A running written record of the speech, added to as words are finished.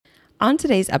On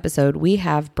today's episode, we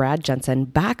have Brad Jensen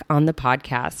back on the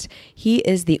podcast. He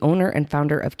is the owner and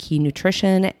founder of Key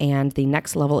Nutrition and the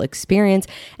Next Level Experience.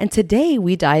 And today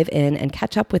we dive in and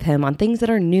catch up with him on things that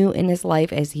are new in his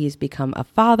life as he's become a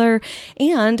father.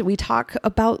 And we talk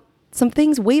about some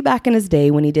things way back in his day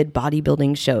when he did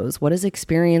bodybuilding shows, what his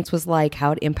experience was like,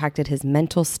 how it impacted his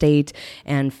mental state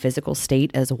and physical state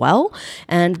as well.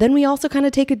 And then we also kind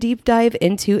of take a deep dive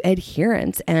into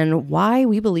adherence and why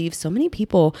we believe so many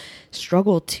people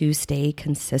struggle to stay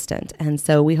consistent. And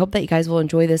so we hope that you guys will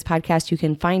enjoy this podcast. You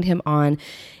can find him on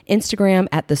Instagram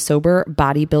at The Sober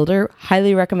Bodybuilder.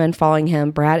 Highly recommend following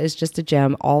him. Brad is just a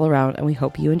gem all around, and we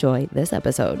hope you enjoy this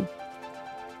episode.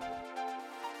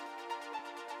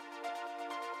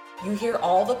 You hear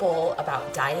all the bull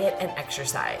about diet and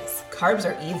exercise. Carbs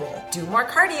are evil. Do more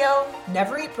cardio.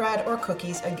 Never eat bread or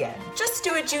cookies again. Just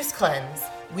do a juice cleanse.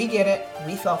 We get it.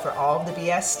 We fell for all of the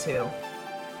BS too.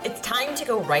 It's time to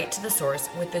go right to the source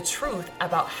with the truth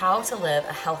about how to live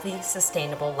a healthy,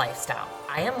 sustainable lifestyle.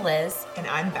 I am Liz. And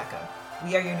I'm Becca.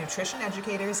 We are your nutrition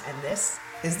educators, and this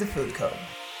is The Food Code.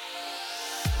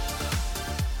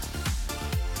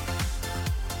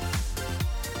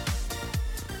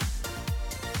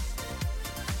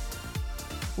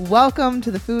 Welcome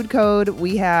to The Food Code.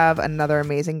 We have another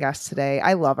amazing guest today.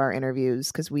 I love our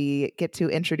interviews because we get to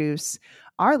introduce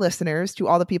our listeners to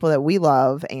all the people that we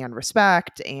love and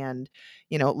respect and,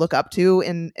 you know, look up to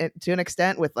to an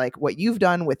extent with like what you've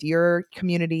done with your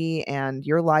community and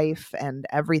your life and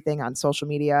everything on social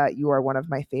media. You are one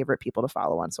of my favorite people to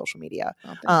follow on social media.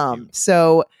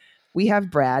 So we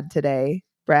have Brad today,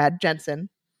 Brad Jensen,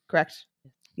 correct?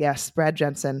 Yes, Brad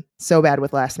Jensen. So bad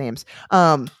with last names.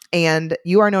 And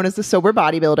you are known as the Sober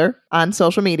Bodybuilder on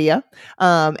social media.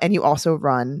 And you also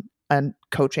run a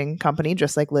coaching company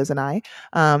just like Liz and I.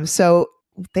 So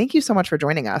thank you so much for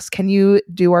joining us. Can you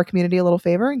do our community a little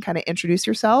favor and kind of introduce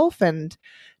yourself and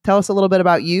tell us a little bit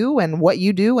about you and what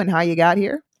you do and how you got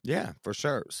here? Yeah, for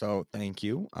sure. So thank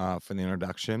you for the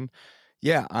introduction.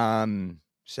 Yeah,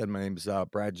 said my name is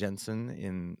Brad Jensen.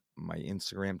 In my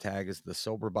Instagram tag is the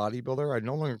Sober Bodybuilder. I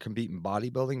no longer compete in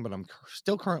bodybuilding, but I'm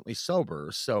still currently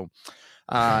sober, so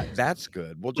that's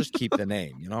good. We'll just keep the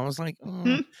name. You know, I was like,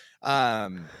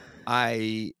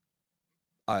 my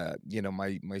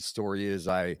story is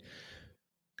I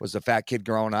was a fat kid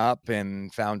growing up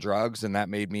and found drugs, and that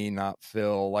made me not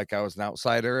feel like I was an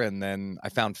outsider. And then I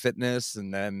found fitness,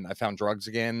 and then I found drugs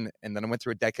again. And then I went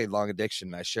through a decade-long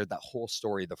addiction. I shared that whole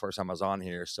story the first time I was on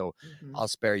here, so I'll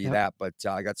spare you that. But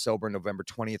I got sober November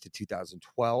 20th of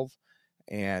 2012.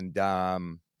 And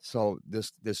so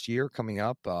this year coming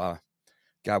up,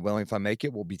 God willing, if I make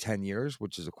it, will be 10 years,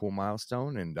 which is a cool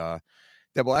milestone. And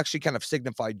that will actually kind of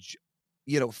signify,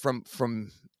 you know, from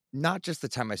not just the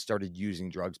time I started using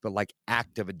drugs, but like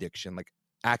active addiction, like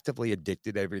actively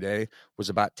addicted every day was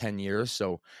about 10 years.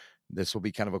 So this will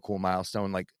be kind of a cool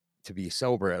milestone, like to be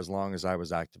sober as long as I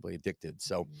was actively addicted.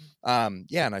 So, and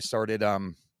I started, I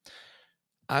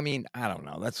don't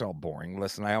know. That's all boring.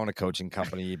 Listen, I own a coaching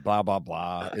company, blah, blah,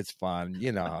 blah. It's fun.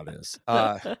 You know how it is.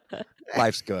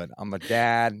 Life's good. I'm a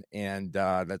dad, and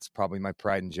that's probably my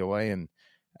pride and joy,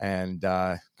 and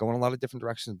going a lot of different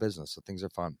directions in business. So things are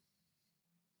fun.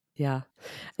 Yeah,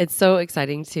 it's so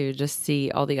exciting to just see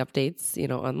all the updates, you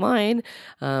know, online.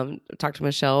 Talked to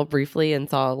Michelle briefly and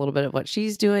saw a little bit of what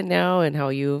she's doing now and how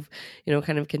you've, you know,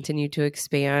 kind of continued to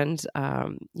expand,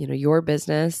 your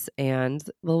business. And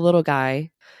the little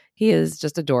guy, he is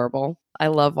just adorable. I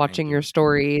love watching your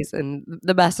stories, and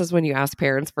the best is when you ask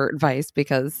parents for advice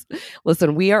because,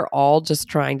 listen, we are all just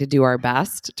trying to do our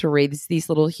best to raise these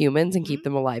little humans and keep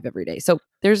them alive every day. So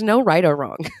there's no right or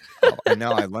wrong. I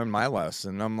know. I learned my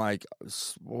lesson. I'm like,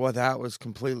 well, that was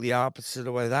completely opposite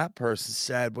of what that person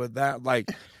said. With that, like,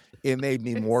 it made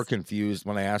me more confused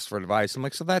when I asked for advice. I'm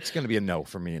like, so that's going to be a no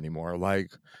for me anymore.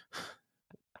 Like,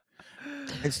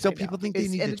 and still people think they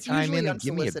need to chime in and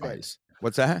give me advice.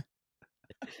 What's that?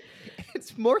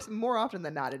 It's more often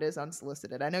than not, it is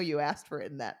unsolicited. I know you asked for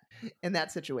it in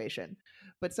that situation,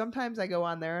 but sometimes I go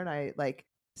on there and I like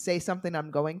say something I'm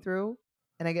going through,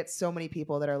 and I get so many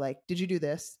people that are like, "Did you do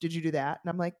this? Did you do that?" And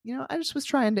I'm like, you know, I just was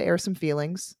trying to air some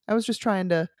feelings. I was just trying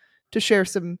to share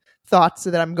some thoughts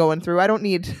that I'm going through. I don't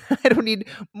need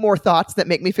more thoughts that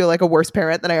make me feel like a worse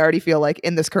parent than I already feel like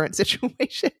in this current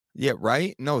situation. Yeah,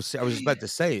 right. No, I was just about to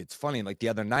say, it's funny. Like the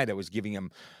other night, I was giving him,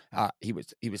 he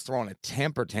was throwing a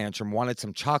temper tantrum, wanted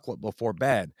some chocolate before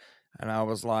bed, and I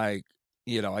was like,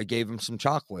 you know, I gave him some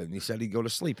chocolate, and he said he'd go to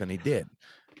sleep, and he did.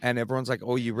 And everyone's like,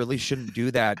 "Oh, you really shouldn't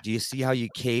do that. Do you see how you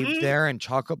caved there? And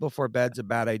chocolate before bed's a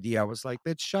bad idea." I was like,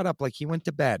 "Bitch, shut up!" Like he went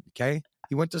to bed. Okay,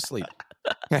 he went to sleep.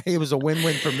 It was a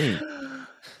win-win for me.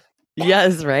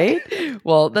 Yes, right?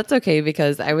 Well, that's okay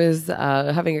because I was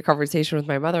having a conversation with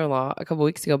my mother-in-law a couple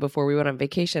weeks ago before we went on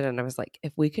vacation. And I was like,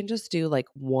 if we can just do like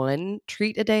one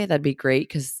treat a day, that'd be great.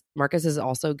 Because Marcus is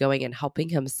also going and helping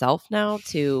himself now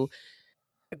to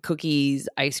cookies,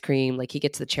 ice cream. Like he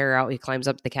gets the chair out, he climbs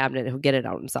up the cabinet, and he'll get it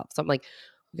out himself. So I'm like,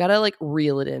 we got to like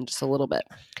reel it in just a little bit.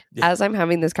 Yeah. As I'm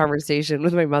having this conversation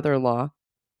with my mother-in-law,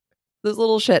 this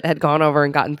little shit had gone over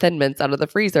and gotten Thin Mints out of the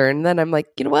freezer. And then I'm like,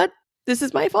 you know what? This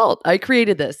is my fault. I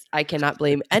created this. I cannot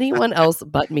blame anyone else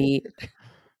but me.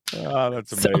 Oh,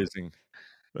 that's So- amazing.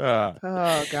 Ah.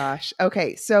 Oh gosh.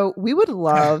 Okay, so we would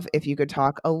love if you could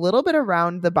talk a little bit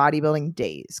around the bodybuilding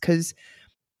days, because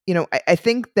I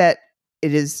think that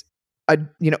it is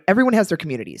everyone has their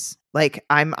communities. Like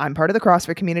I'm part of the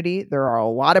CrossFit community. There are a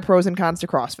lot of pros and cons to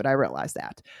CrossFit. I realize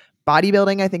that.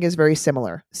 Bodybuilding, I think, is very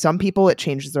similar. Some people, it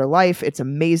changes their life. It's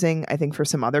amazing. I think for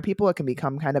some other people, it can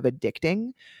become kind of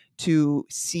addicting to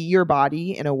see your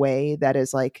body in a way that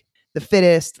is like the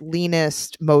fittest,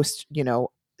 leanest, most,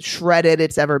 shredded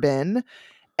it's ever been.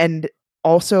 And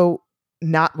also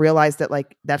not realize that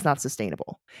like that's not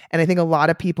sustainable. And I think a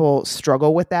lot of people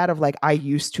struggle with that of like, I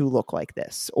used to look like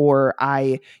this, or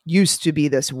I used to be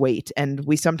this weight. And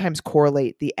we sometimes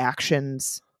correlate the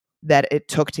actions that it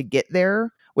took to get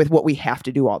there with what we have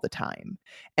to do all the time.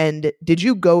 And did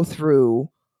you go through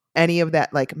any of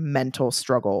that like mental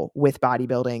struggle with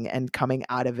bodybuilding and coming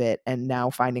out of it and now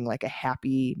finding like a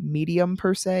happy medium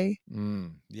per se?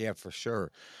 Yeah, for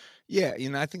sure. Yeah,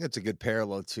 I think that's a good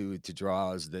parallel to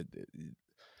draw, is that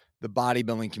the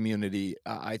bodybuilding community,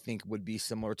 I think, would be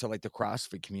similar to like the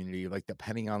CrossFit community, like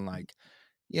depending on like,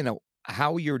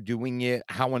 how you're doing it,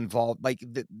 how involved, like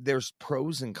there's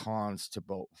pros and cons to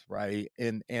both, right?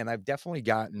 And I've definitely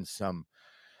gotten some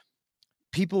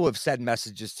people who have said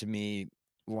messages to me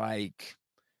like,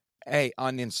 hey,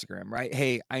 on Instagram, right?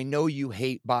 Hey, I know you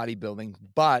hate bodybuilding,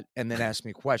 but, and then ask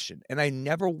me a question. And I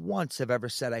never once have ever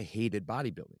said I hated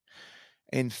bodybuilding.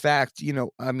 In fact,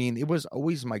 I mean, it was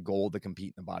always my goal to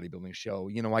compete in a bodybuilding show.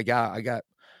 I got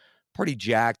pretty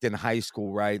jacked in high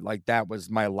school, right? Like that was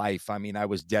my life. I mean, I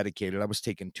was dedicated. I was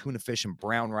taking tuna fish and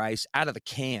brown rice out of the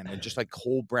can, and just like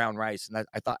cold brown rice. And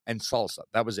I thought, and salsa,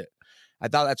 that was it. I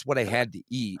thought that's what I had to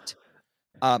eat.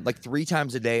 Like 3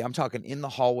 times a day. I'm talking in the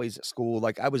hallways at school.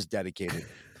 Like I was dedicated.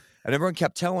 And everyone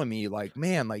kept telling me like,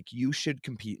 man, like you should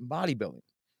compete in bodybuilding.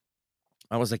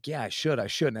 I was like, yeah, I should.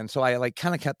 And so I like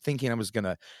kind of kept thinking I was going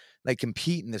to like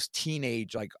compete in this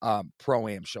teenage, like,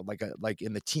 pro-am show, like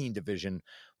in the teen division.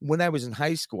 When I was in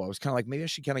high school, I was kind of like, maybe I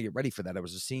should kind of get ready for that. I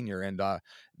was a senior. And,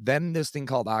 then this thing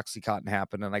called Oxycontin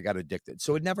happened and I got addicted.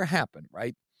 So it never happened.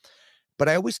 Right. But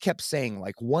I always kept saying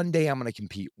like, one day I'm going to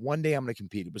compete. One day I'm going to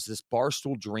compete. It was this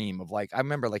barstool dream of like, I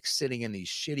remember like sitting in these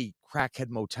shitty crackhead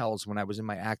motels when I was in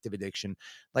my active addiction,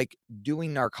 like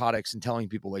doing narcotics and telling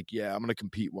people like, yeah, I'm going to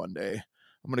compete one day.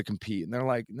 I'm going to compete. And they're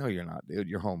like, no, you're not, dude.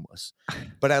 You're homeless.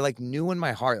 But I like knew in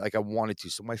my heart, like I wanted to.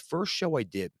 So my first show I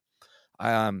did,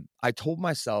 I told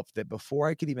myself that before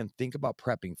I could even think about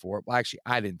prepping for it, well, actually,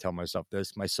 I didn't tell myself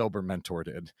this. My sober mentor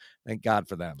did. Thank God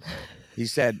for them. He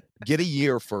said, get a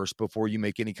year first before you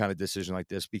make any kind of decision like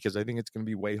this, because I think it's going to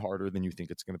be way harder than you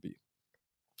think it's going to be.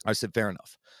 I said, fair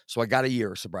enough. So I got a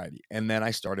year of sobriety, and then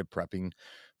I started prepping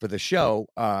for the show.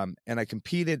 And I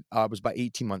competed. I was about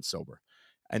 18 months sober.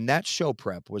 And that show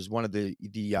prep was one of the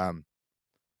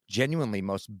genuinely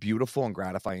most beautiful and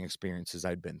gratifying experiences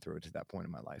I'd been through to that point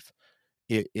in my life.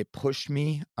 It pushed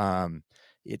me.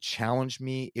 It challenged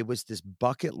me. It was this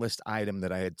bucket list item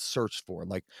that I had searched for.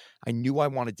 Like I knew I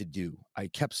wanted to do. I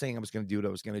kept saying I was going to do it.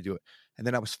 I was going to do it. And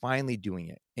then I was finally doing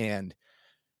it. And,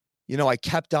 I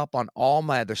kept up on all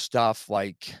my other stuff,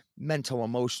 like mental,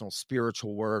 emotional,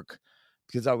 spiritual work,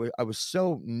 because I was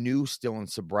so new still in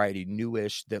sobriety,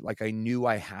 newish, that like I knew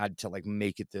I had to like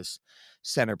make it this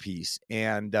centerpiece.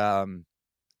 And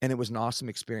it was an awesome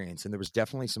experience. And there was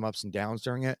definitely some ups and downs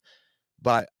during it.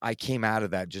 But I came out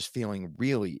of that just feeling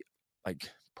really like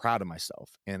proud of myself.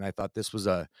 And I thought this was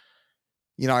I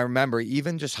remember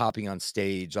even just hopping on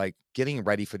stage, like getting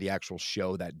ready for the actual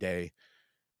show that day.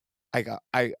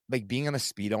 I like being on a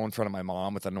Speedo in front of my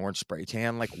mom with an orange spray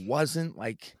tan, wasn't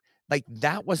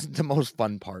that wasn't the most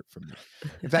fun part for me.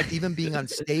 In fact, even being on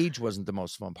stage wasn't the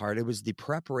most fun part. It was the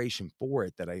preparation for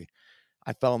it that I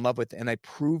fell in love with. And I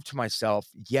proved to myself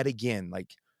yet again,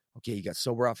 like, okay, you got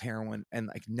sober off heroin and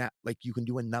like not like you can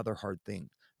do another hard thing.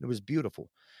 It was beautiful.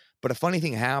 But a funny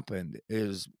thing happened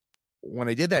is when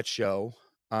I did that show,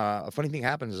 a funny thing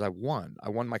happened is I won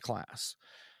my class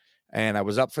and I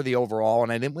was up for the overall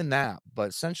and I didn't win that, but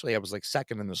essentially I was like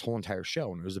second in this whole entire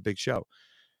show and it was a big show.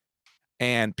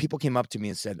 And people came up to me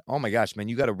and said, "Oh my gosh, man,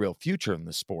 you got a real future in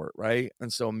the sport," right?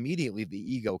 And so immediately the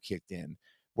ego kicked in,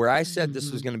 where I said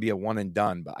this was going to be a one and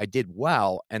done, but I did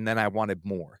well, and then I wanted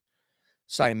more.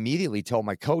 So I immediately told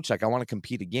my coach, like, I want to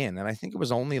compete again. And I think it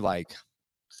was only like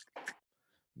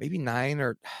maybe I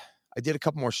did a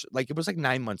couple more, it was like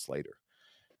 9 months later.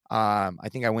 I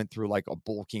think I went through like a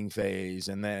bulking phase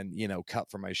and then, cut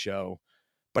for my show,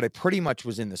 but I pretty much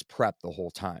was in this prep the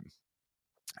whole time.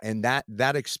 And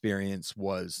that experience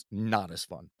was not as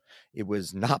fun. It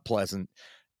was not pleasant.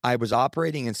 I was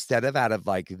operating instead of out of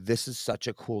like, this is such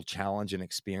a cool challenge and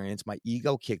experience. My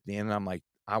ego kicked in and I'm like,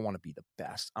 I want to be the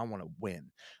best. I want to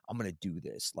win. I'm going to do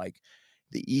this. Like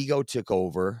the ego took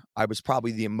over. I was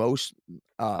probably the most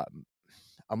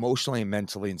emotionally and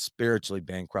mentally and spiritually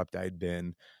bankrupt I had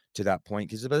been to that point.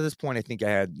 Because by this point, I think I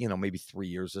had, maybe 3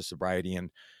 years of sobriety and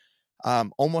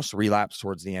almost relapsed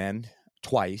towards the end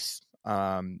twice.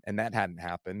 And that hadn't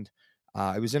happened.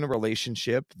 I was in a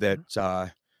relationship that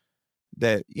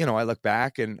I look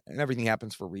back and everything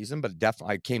happens for a reason, but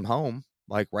definitely I came home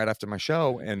like right after my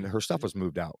show and her stuff was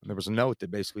moved out. And there was a note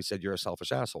that basically said, "You're a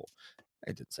selfish asshole."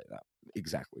 I didn't say that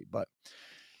exactly,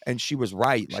 and she was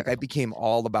right. Like I became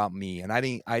all about me and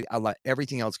I let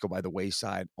everything else go by the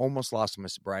wayside, almost lost my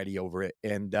sobriety over it.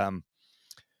 And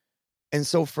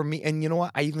so for me, and you know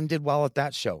what, I even did well at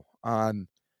that show.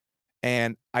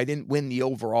 And I didn't win the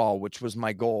overall, which was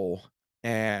my goal.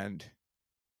 And,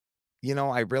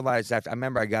 I realized I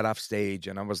remember I got off stage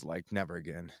and I was like, never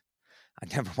again. I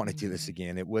never want to do this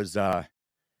again. It was, I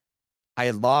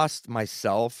had lost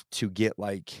myself to get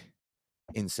like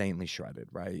insanely shredded,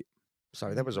 right?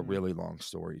 Sorry, that was a really long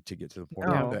story to get to the point.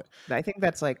 No, I think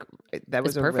that's that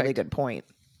was a perfect. really good point.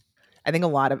 I think a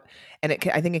lot of, and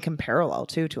I think it can parallel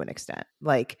too, to an extent.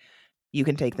 Like you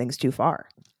can take things too far.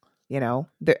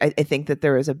 I think that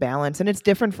there is a balance, and it's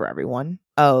different for everyone,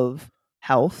 of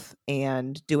health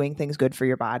and doing things good for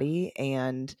your body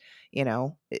and,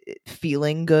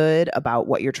 feeling good about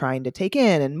what you're trying to take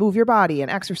in and move your body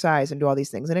and exercise and do all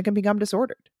these things. And it can become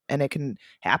disordered and it can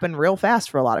happen real fast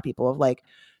for a lot of people of like,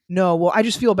 no, well, I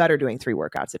just feel better doing 3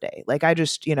 workouts a day. Like I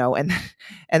just, and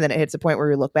then it hits a point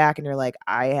where you look back and you're like,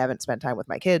 I haven't spent time with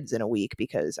my kids in a week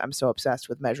because I'm so obsessed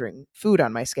with measuring food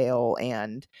on my scale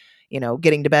and,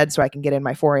 getting to bed so I can get in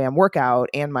my 4 a.m. workout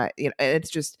and it's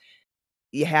just,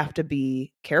 you have to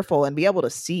be careful and be able to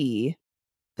see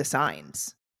the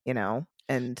signs,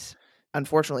 and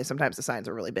unfortunately sometimes the signs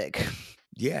are really big.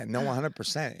 Yeah, no,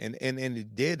 100%. And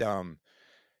it did,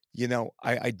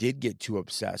 I did get too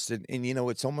obsessed and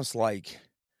it's almost like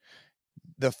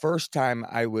the first time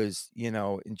I was,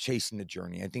 in chasing the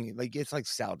journey, I think like, it's like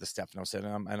Sal DiStefano said,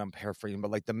 and I'm paraphrasing,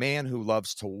 but like the man who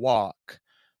loves to walk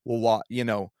will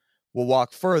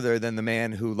walk further than the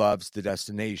man who loves the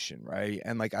destination. Right.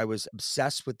 And like, I was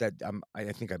obsessed with that. I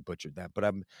think I butchered that,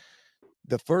 but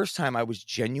the first time I was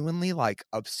genuinely like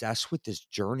obsessed with this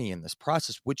journey and this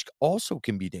process, which also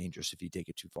can be dangerous if you take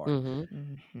it too far.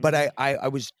 But I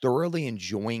was thoroughly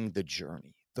enjoying the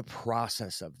journey, the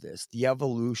process of this, the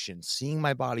evolution, seeing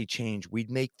my body change. We'd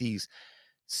make these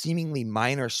seemingly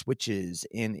minor switches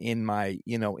in my,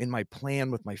 in my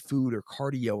plan with my food or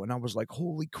cardio. And I was like,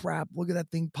 holy crap, look at that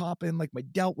thing popping. Like my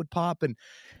delt would pop. And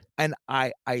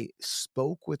I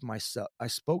spoke to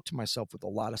myself with a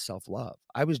lot of self-love.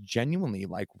 I was genuinely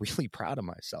like really proud of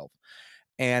myself.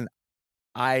 And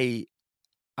I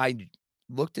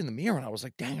looked in the mirror and I was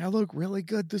like, dang, I look really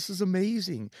good. This is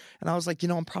amazing. And I was like,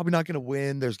 I'm probably not going to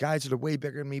win. There's guys that are way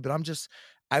bigger than me, but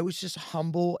I was just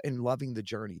humble and loving the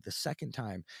journey. The second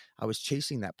time I was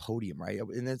chasing that podium, right?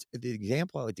 And that's the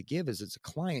example I like to give is it's a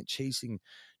client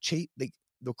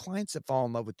the clients that fall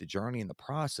in love with the journey and the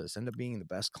process end up being the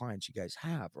best clients you guys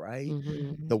have, right?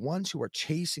 The ones who are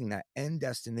chasing that end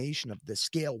destination of the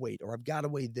scale weight, or I've got to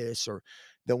weigh this, or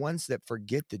the ones that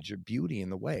forget the beauty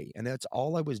in the way. And that's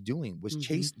all I was doing was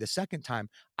chase. The second time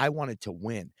I wanted to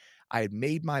win. I had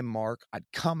made my mark. I'd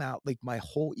come out like my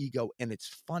whole ego. And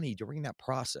it's funny during that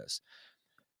process,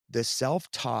 the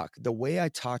self-talk, the way I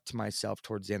talked to myself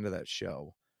towards the end of that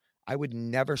show, I would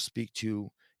never speak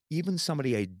to even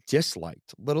somebody I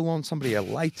disliked, let alone somebody I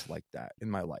liked like that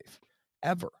in my life,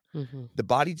 ever. The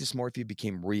body dysmorphia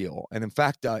became real. And in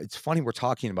fact, it's funny we're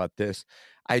talking about this.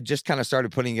 I just kind of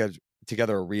started putting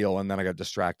together a reel and then I got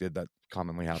distracted. That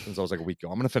commonly happens. I was like a week ago.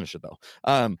 I'm going to finish it though.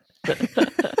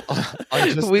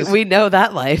 We know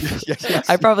that life. Yes.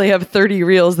 I probably have 30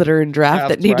 reels that are in draft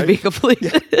that need to be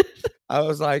completed. Yeah. I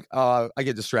was like, I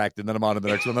get distracted, and then I'm on to the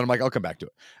next one. Then I'm like, I'll come back to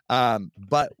it.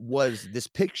 But was this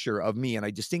picture of me, and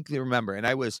I distinctly remember, and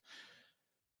I was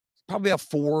probably about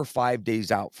 4 or 5 days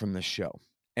out from the show.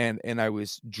 and I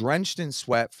was drenched in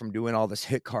sweat from doing all this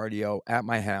HIIT cardio at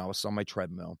my house on my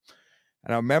treadmill.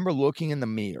 And I remember looking in the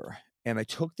mirror, and I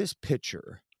took this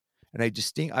picture, and I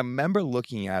remember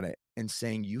looking at it and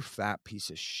saying, "You fat piece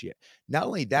of shit." Not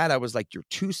only that, I was like, "You're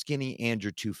too skinny and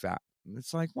you're too fat." And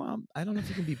it's like, well, I don't know if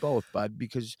you can be both, bud,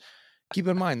 because keep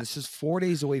in mind, this is 4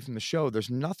 days away from the show. There's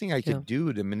nothing I could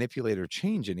do to manipulate or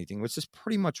change anything. It's just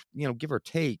pretty much, give or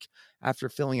take, after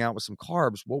filling out with some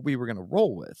carbs, what we were going to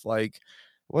roll with. Like, it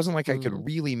wasn't like I could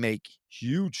really make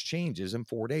huge changes in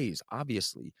 4 days,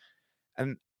 obviously.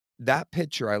 And that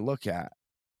picture I look at,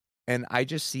 and I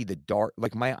just see the dark,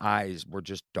 like my eyes were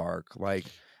just dark. Like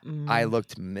I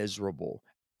looked miserable.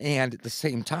 And at the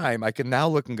same time, I can now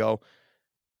look and go,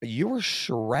 you were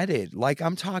shredded. Like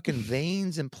I'm talking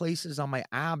veins and places on my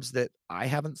abs that I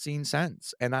haven't seen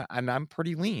since. And I'm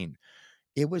pretty lean.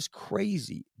 It was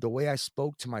crazy the way I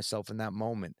spoke to myself in that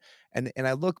moment. And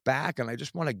I look back and I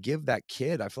just want to give that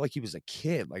kid, I feel like he was a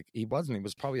kid. Like he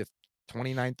was probably a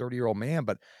 29, 30-year-old man.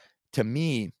 But to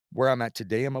me, where I'm at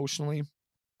today emotionally,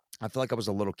 I feel like I was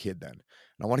a little kid then. And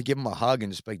I want to give him a hug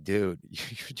and just be like, dude,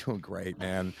 you're doing great,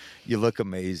 man. You look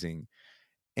amazing.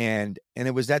 And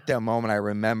it was at that moment I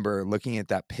remember looking at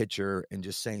that picture and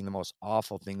just saying the most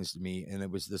awful things to me. And it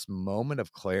was this moment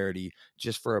of clarity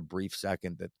just for a brief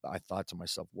second that I thought to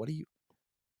myself, what are you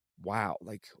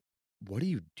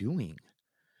doing?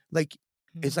 Like,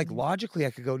 it's like logically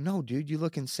I could go, no, dude, you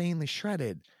look insanely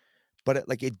shredded. But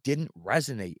it didn't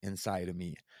resonate inside of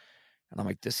me. And I'm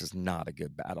like, this is not a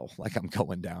good battle. Like I'm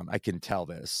going down. I can tell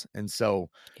this. And so,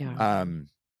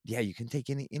 yeah, you can take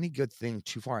any good thing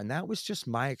too far. And that was just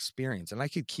my experience. And I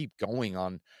could keep going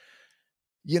on,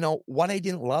 what I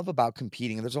didn't love about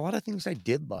competing. And there's a lot of things I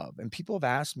did love. And people have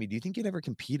asked me, do you think you'd ever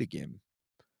compete again?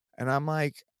 And I'm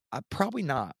like, probably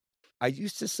not. I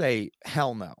used to say,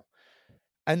 hell no.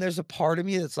 And there's a part of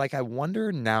me that's like, I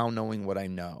wonder now, knowing what I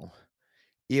know,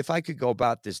 if I could go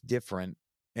about this different,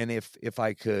 and if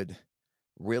I could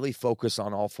really focus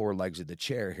on all four legs of the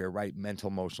chair here, right? Mental,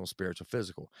 emotional, spiritual,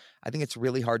 physical. I think it's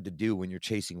really hard to do when you're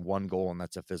chasing one goal, and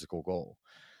that's a physical goal.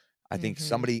 I think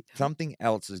something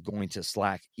else is going to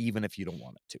slack, even if you don't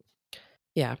want it to.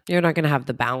 Yeah, you're not going to have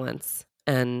the balance.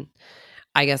 And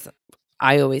I guess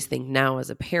I always think now as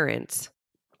a parent,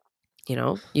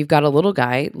 you've got a little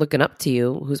guy looking up to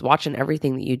you who's watching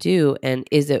everything that you do. And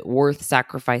is it worth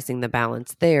sacrificing the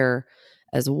balance there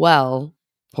as well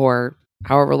for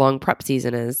however long prep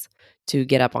season is to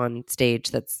get up on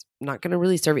stage? That's not going to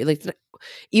really serve you. Like,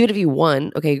 even if you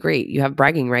won, okay, great. You have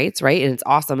bragging rights, right? And it's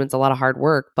awesome. It's a lot of hard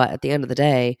work. But at the end of the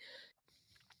day,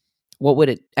 what would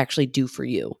it actually do for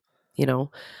you?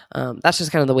 That's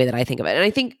just kind of the way that I think of it. And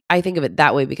I think of it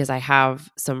that way because I have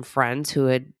some friends who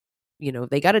had,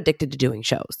 they got addicted to doing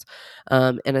shows.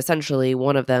 And essentially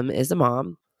one of them is a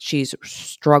mom. She's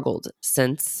struggled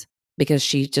since, because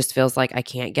she just feels like, I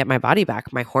can't get my body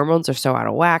back. My hormones are so out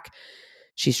of whack.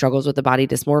 She struggles with the body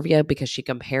dysmorphia because she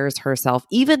compares herself,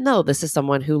 even though this is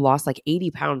someone who lost like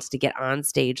 80 pounds to get on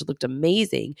stage, looked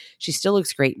amazing. She still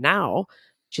looks great now.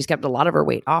 She's kept a lot of her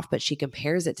weight off, but she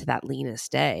compares it to that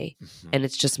leanest day. And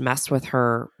it's just messed with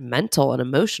her mental and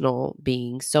emotional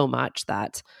being so much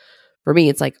that for me,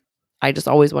 it's like, I just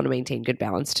always want to maintain good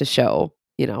balance to show,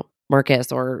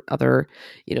 Marcus or other,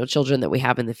 children that we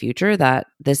have in the future, that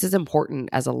this is important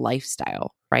as a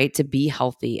lifestyle, right? To be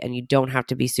healthy, and you don't have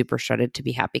to be super shredded to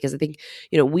be happy. Because I think,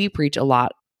 we preach a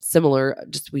lot similar,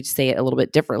 just we say it a little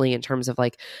bit differently in terms of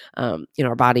like,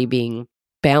 our body being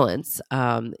balance,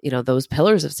 those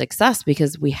pillars of success,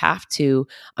 because we have to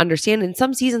understand in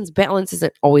some seasons, balance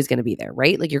isn't always going to be there,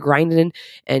 right? Like you're grinding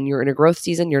and you're in a growth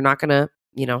season, you're not going to,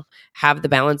 have the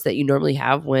balance that you normally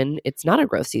have when it's not a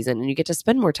growth season, and you get to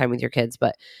spend more time with your kids.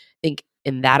 But I think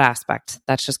in that aspect,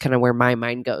 that's just kind of where my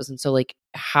mind goes. And so like,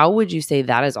 how would you say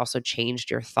that has also changed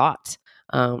your thought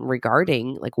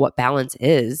regarding like what balance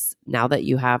is now that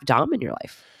you have Dom in your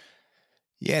life?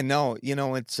 Yeah, no,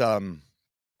 it's,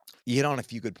 you hit on a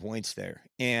few good points there.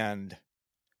 And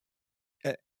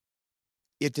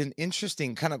it's an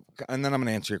interesting kind of, and then I'm going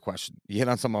to answer your question. You hit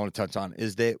on something I want to touch on,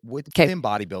 is that within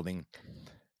bodybuilding,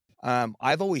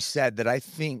 I've always said that I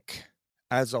think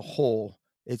as a whole,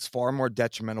 it's far more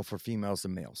detrimental for females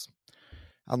than males.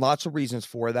 And lots of reasons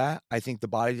for that. I think the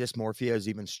body dysmorphia is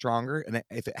even stronger. And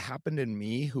if it happened in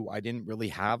me, who I didn't really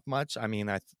have much, I mean,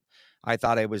 I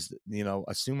thought I was,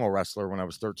 a sumo wrestler when I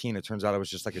was 13. It turns out I was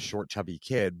just like a short, chubby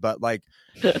kid. But like,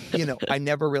 I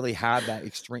never really had that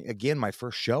extreme. Again, my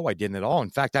first show, I didn't at all.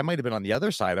 In fact, I might have been on the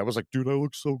other side. I was like, dude, I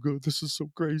look so good. This is so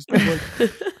crazy.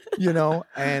 Like,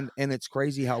 and it's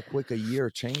crazy how quick a year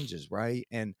changes, right?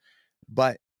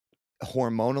 But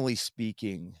hormonally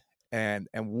speaking, and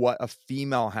what a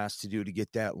female has to do to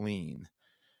get that lean,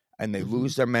 and they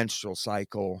lose their menstrual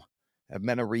cycle,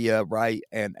 amenorrhea, right,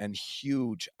 and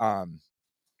huge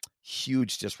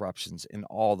disruptions in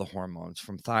all the hormones,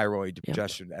 from thyroid to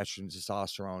progesterone,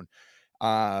 estrogen,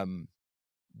 testosterone.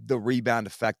 The rebound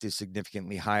effect is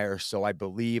significantly higher. So I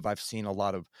believe I've seen a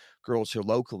lot of girls here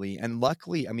locally, and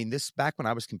luckily, I mean, this back when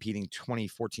I was competing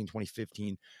 2014,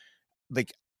 2015,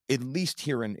 like at least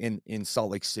here in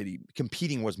Salt Lake City,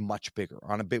 competing was much bigger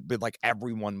on a bit, but like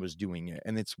everyone was doing it.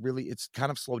 And it's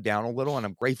kind of slowed down a little. And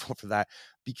I'm grateful for that,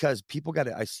 because people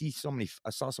I saw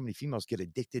so many females get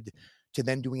addicted to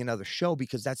then doing another show,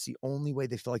 because that's the only way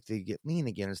they feel like they get lean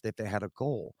again, is if they had a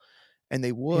goal. And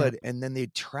they would, and then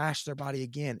they'd trash their body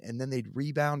again, and then they'd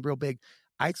rebound real big.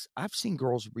 I've seen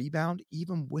girls rebound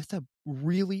even with a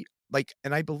really, like,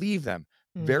 and I believe them,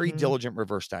 very diligent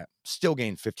reverse diet, still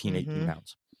gain 15, 18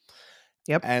 pounds.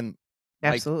 Yep. And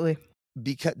absolutely,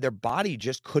 because their body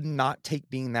just could not take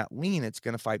being that lean, it's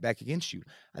going to fight back against you.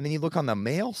 And then you look on the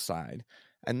male side,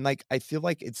 and like, I feel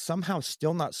like it's somehow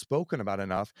still not spoken about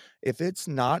enough. If it's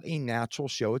not a natural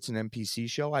show, it's an NPC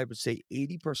show, I would say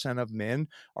 80% of men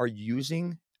are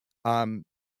using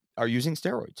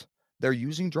steroids. They're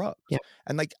using drugs. Yeah.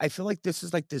 And like, I feel like this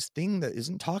is like this thing that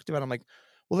isn't talked about. I'm like,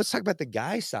 well, let's talk about the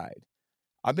guy side.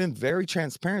 I've been very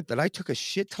transparent that I took a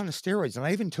shit ton of steroids, and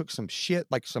I even took some shit,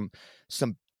 like some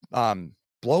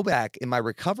blowback in my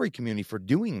recovery community for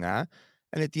doing that.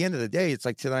 And at the end of the day, it's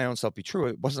like, to thy own self be true.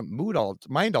 It wasn't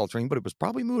mind altering, but it was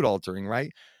probably mood altering, right?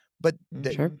 But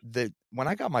when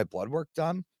I got my blood work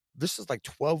done, this is like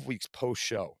 12 weeks post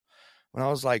show, when I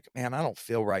was like, man, I don't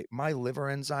feel right. My liver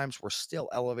enzymes were still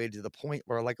elevated to the point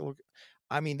where, like,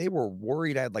 I mean, they were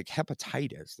worried I had like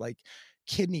hepatitis, like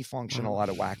kidney function all out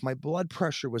of whack. My blood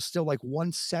pressure was still like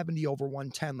 170 over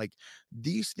 110. Like,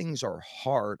 these things are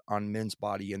hard on men's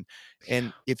body.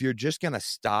 And if you're just going to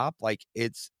stop, like,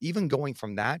 it's even going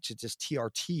from that to just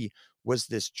TRT was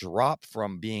this drop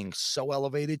from being so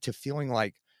elevated to feeling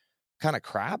like kind of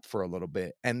crap for a little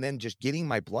bit. And then just getting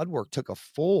my blood work took a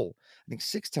full, I think,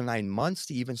 6 to 9 months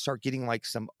to even start getting like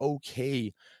some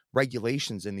okay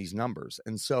regulations in these numbers.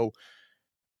 And so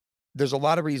there's a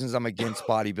lot of reasons I'm against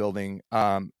bodybuilding,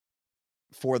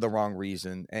 for the wrong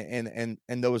reason. And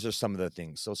those are some of the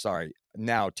things. So sorry.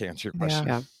 Now to answer your question.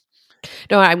 Yeah.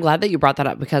 No, I'm glad that you brought that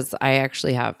up, because I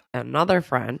actually have another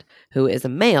friend who is a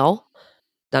male,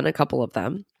 done a couple of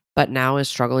them, but now is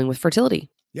struggling with fertility.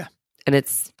 Yeah. And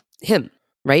it's him,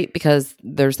 right? Because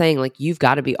they're saying, like, you've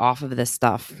got to be off of this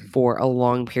stuff for a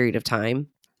long period of time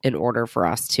in order for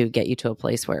us to get you to a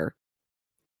place where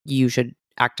you should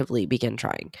actively begin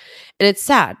trying. And it's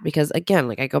sad, because, again,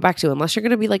 like I go back to, unless you're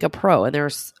going to be like a pro, and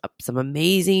there's some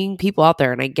amazing people out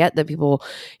there, and I get that people,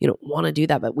 want to do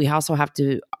that, but we also have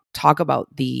to talk about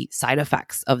the side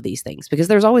effects of these things, because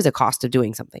there's always a cost to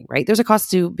doing something, right? There's a cost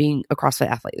to being a CrossFit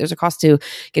athlete. There's a cost to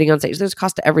getting on stage. There's a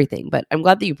cost to everything. But I'm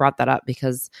glad that you brought that up,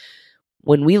 because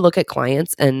when we look at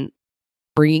clients and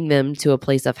bringing them to a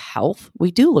place of health,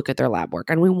 we do look at their lab work,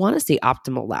 and we want to see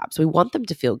optimal labs. We want them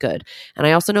to feel good. And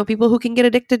I also know people who can get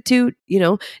addicted to,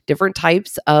 different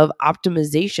types of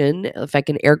optimization, if I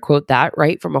can air quote that,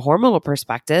 right, from a hormonal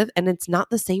perspective. And it's not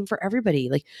the same for everybody.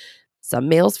 Like, some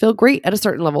males feel great at a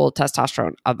certain level of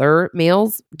testosterone. Other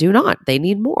males do not. They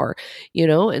need more,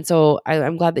 And so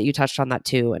I'm glad that you touched on that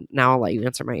too. And now I'll let you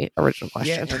answer my original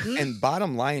question. Yeah, and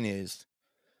bottom line is,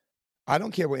 I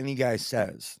don't care what any guy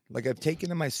says. Like, I've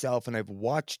taken it myself, and I've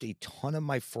watched a ton of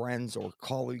my friends or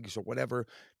colleagues or whatever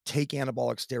take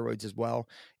anabolic steroids as well.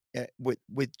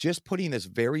 With just putting this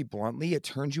very bluntly, it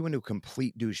turns you into a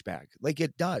complete douchebag. Like,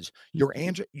 it does. Your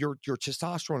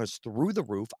testosterone is through the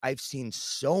roof. I've seen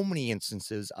so many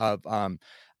instances of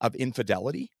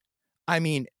infidelity. I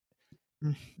mean,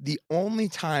 the only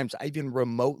times I even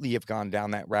remotely have gone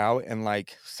down that route, and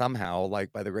like somehow,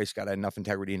 like by the grace of God, I had enough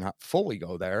integrity to not fully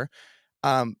go there,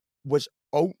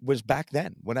 was back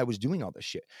then when I was doing all this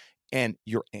shit. And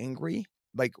you're angry.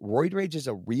 Like, roid rage is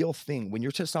a real thing. When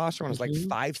your testosterone is like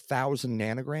 5,000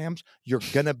 nanograms, you're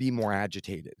gonna be more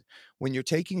agitated. When you're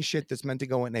taking shit that's meant to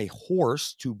go in a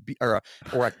horse to be, or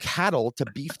a cattle to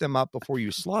beef them up before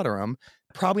you slaughter them,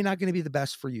 probably not going to be the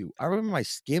best for you. I remember my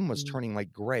skin was turning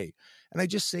like gray, and I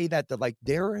just say that like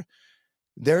there's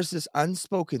this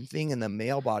unspoken thing in the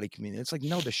male body community. It's like,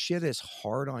 no, the shit is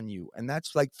hard on you, and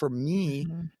that's like, for me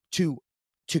to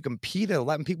compete at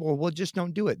 11 people, well, just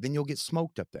don't do it. Then you'll get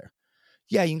smoked up there.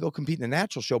 Yeah, you can go compete in a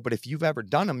natural show, but if you've ever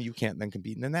done them, you can't then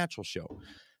compete in a natural show.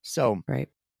 So right.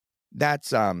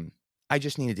 That's I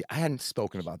just needed to, I hadn't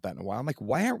spoken about that in a while. I'm like,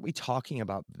 why aren't we talking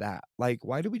about that? Like,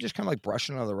 why do we just kind of like brush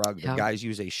it under the rug that Yeah. guys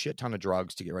use a shit ton of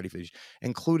drugs to get ready for these,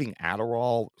 including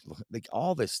Adderall, like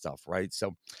all this stuff, right?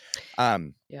 So,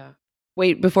 Yeah.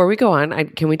 Wait, before we go on,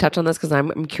 can we touch on this? Because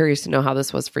I'm curious to know how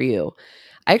this was for you.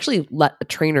 I actually let a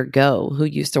trainer go who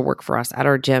used to work for us at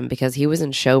our gym because he was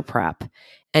in show prep,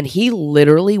 and he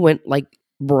literally went like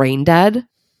brain dead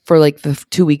for like the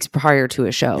 2 weeks prior to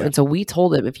a show. Yeah. And so we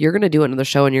told him, if you're going to do another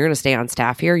show and you're going to stay on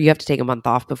staff here, you have to take a month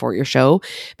off before your show,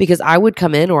 because I would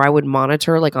come in or I would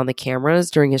monitor like on the cameras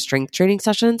during his strength training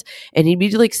sessions, and he'd be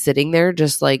like sitting there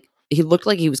just like, he looked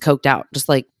like he was coked out, just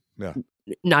like yeah.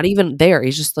 not even there.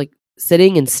 He's just like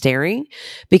sitting and staring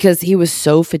because he was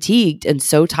so fatigued and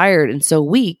so tired and so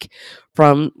weak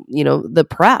from, the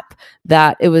prep,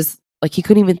 that it was like he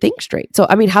couldn't even think straight. So,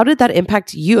 I mean, how did that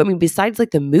impact you? I mean, besides like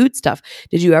the mood stuff,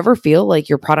 did you ever feel like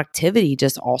your productivity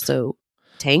just also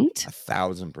tanked?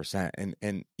 1,000%.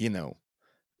 And,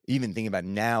 even thinking about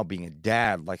now being a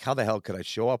dad, like how the hell could I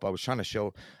show up? I was trying to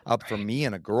show up for me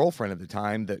and a girlfriend at the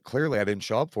time that clearly I didn't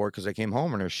show up for because I came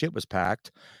home and her shit was packed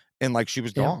and like she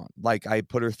was Yeah. gone. Like I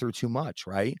put her through too much.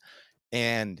 Right.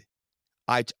 And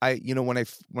when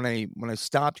I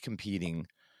stopped competing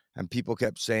and people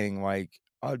kept saying like,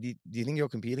 oh, do you think you'll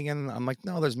compete again? I'm like,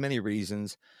 no, there's many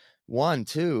reasons. One,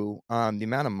 two, the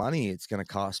amount of money it's going to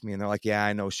cost me. And they're like, yeah,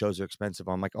 I know shows are expensive.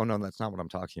 I'm like, oh no, that's not what I'm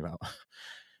talking about.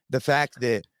 The fact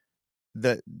that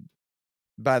the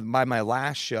by my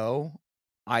last show,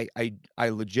 I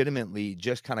legitimately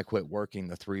just kind of quit working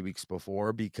the 3 weeks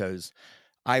before because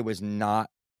I was not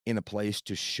in a place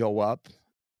to show up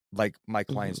like my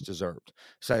clients Mhm. deserved.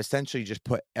 So I essentially just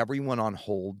put everyone on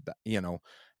hold,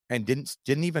 and didn't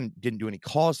do any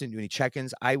calls, didn't do any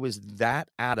check-ins. I was that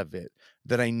out of it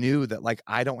that I knew that like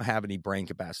I don't have any brain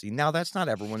capacity. Now that's not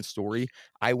everyone's story.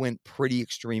 I went pretty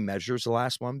extreme measures the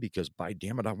last one because by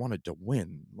damn it, I wanted to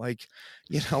win. Like,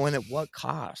 and at what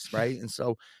cost, right? And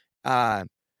so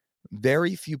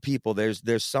very few people.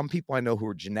 There's some people I know who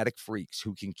are genetic freaks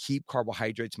who can keep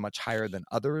carbohydrates much higher than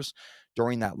others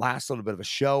during that last little bit of a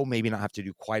show, maybe not have to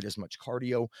do quite as much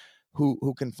cardio,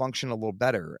 who can function a little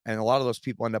better. And a lot of those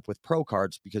people end up with pro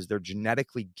cards because they're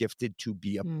genetically gifted to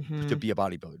be a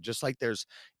bodybuilder. Just like there's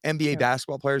NBA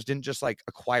basketball players didn't just like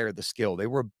acquire the skill. They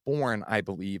were born, I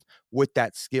believe, with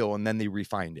that skill and then they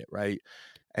refined it, right?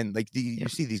 And like you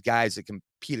see these guys that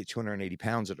compete at 280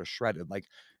 pounds that are shredded. Like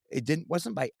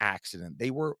wasn't by accident.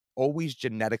 They were always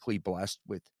genetically blessed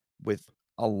with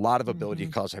a lot of ability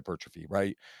to cause hypertrophy,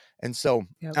 right? And so,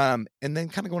 and then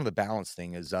kind of going to the balance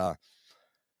thing is,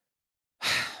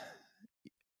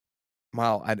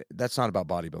 well, that's not about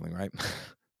bodybuilding, right?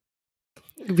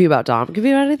 It could be about Dom. It could be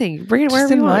about anything. Bring it Just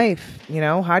wherever in you want.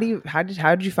 life, how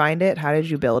did you find it? How did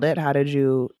you build it? How did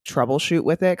you troubleshoot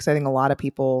with it? Because I think a lot of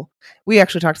people, we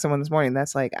actually talked to someone this morning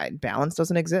that's like, balance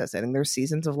doesn't exist. I think there's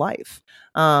seasons of life.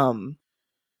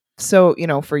 So,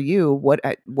 for you,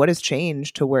 what has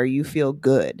changed to where you feel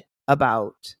good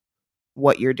about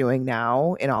what you're doing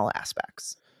now in all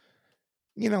aspects?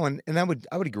 And I would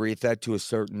agree with that to a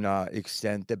certain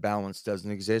extent that balance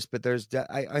doesn't exist, but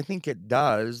I think it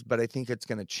does, but I think it's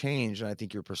going to change, and I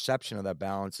think your perception of that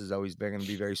balance is always going to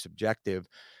be very subjective.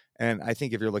 And I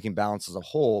think if you're looking balance as a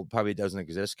whole, probably doesn't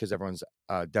exist because everyone's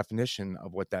definition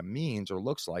of what that means or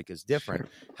looks like is different.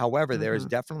 Sure. However, there is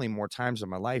definitely more times in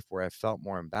my life where I felt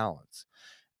more in balance,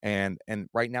 and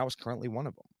right now is currently one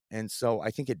of them. And so I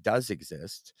think it does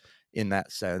exist in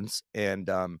that sense. And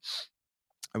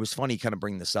it was funny kind of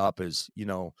bring this up is,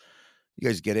 you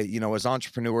guys get it, as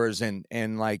entrepreneurs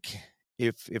and like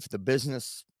if the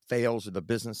business fails or the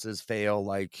businesses fail,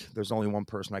 like there's only one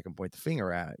person I can point the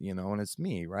finger at, and it's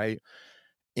me, right?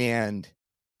 And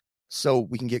so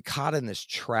we can get caught in this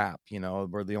trap,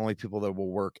 we're the only people that will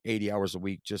work 80 hours a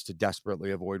week just to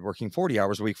desperately avoid working 40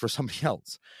 hours a week for somebody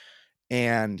else.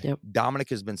 And Dominic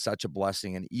has been such a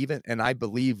blessing. And I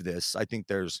believe this, I think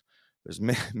there's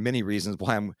many reasons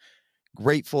why I'm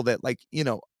grateful that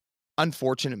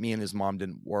unfortunate me and his mom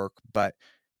didn't work, but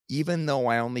even though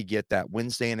I only get that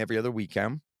Wednesday and every other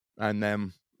weekend, and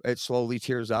then it slowly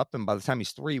tears up, and by the time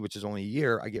he's 3, which is only a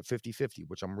year, I get 50-50,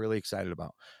 which I'm really excited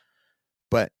about.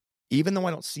 But even though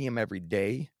I don't see him every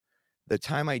day, the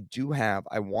time I do have,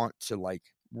 I want to like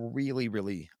really,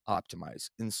 really optimize.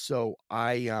 And so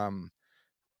I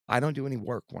don't do any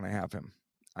work when I have him.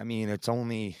 I mean, it's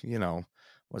only,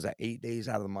 was that 8 days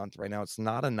out of the month right now? It's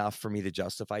not enough for me to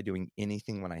justify doing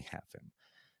anything when I have him.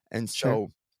 And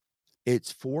so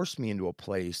it's forced me into a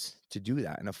place to do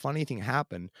that. And a funny thing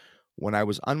happened when I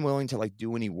was unwilling to like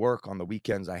do any work on the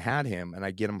weekends I had him, and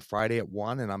I get him Friday at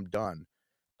 1 and I'm done.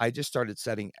 I just started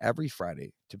setting every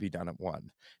Friday to be done at 1.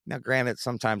 Now, granted,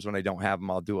 sometimes when I don't have them,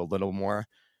 I'll do a little more,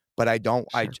 but I don't.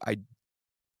 Sure. I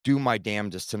do my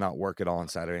damnedest to not work at all on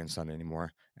Saturday and Sunday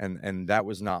anymore. And that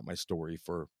was not my story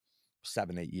for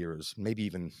 7, 8 years, maybe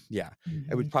even,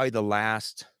 it was probably the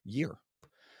last year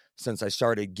since I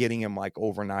started getting them like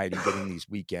overnight and getting these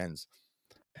weekends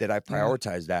that I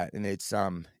prioritize that. And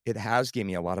it has given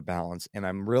me a lot of balance, and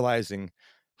I'm realizing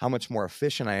how much more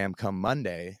efficient I am come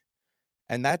Monday.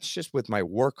 And that's just with my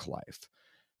work life.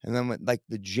 And then with like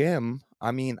the gym,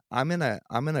 I mean, I'm in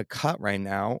a cut right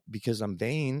now because I'm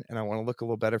vain and I want to look a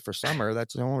little better for summer.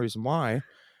 That's the only reason why.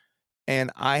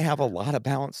 And I have a lot of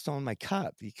balance still in my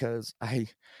cut because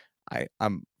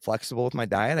I'm flexible with my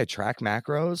diet. I track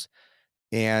macros,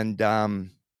 and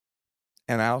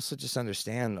I also just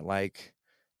understand that, like,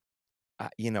 I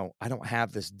don't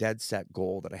have this dead set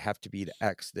goal that I have to be to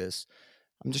X this.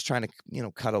 I'm just trying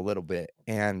to, cut a little bit.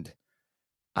 And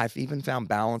I've even found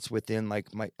balance within like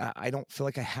I don't feel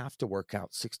like I have to work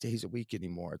out 6 days a week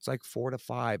anymore. It's like 4 to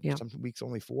 5, Yeah. some weeks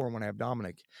only 4 when I have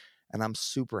Dominic, and I'm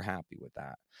super happy with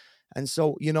that. And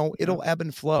so, it'll ebb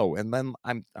and flow. And then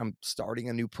I'm starting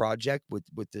a new project with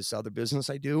this other business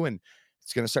I do, and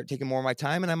it's going to start taking more of my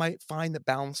time, and I might find that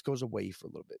balance goes away for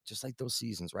a little bit, just like those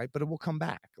seasons, right? But it will come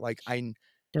back. Like I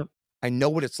know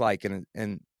what it's like,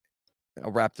 and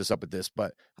I'll wrap this up with this,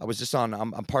 but I was just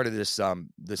I'm part of this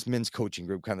this men's coaching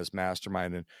group, kind of this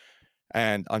mastermind,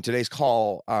 and on today's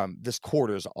call, this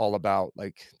quarter is all about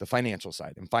like the financial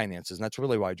side and finances, and that's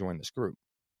really why I joined this group.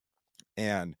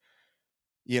 And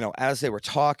as they were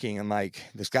talking, and like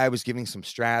this guy was giving some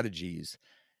strategies,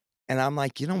 and I'm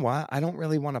like, you know what? I don't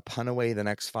really want to punt away the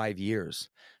next 5 years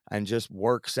and just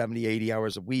work 70, 80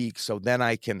 hours a week. So then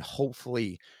I can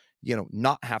hopefully,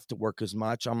 not have to work as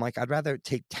much. I'm like, I'd rather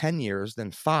take 10 years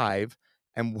than 5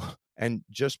 and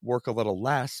just work a little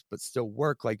less, but still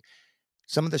work. Like,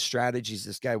 some of the strategies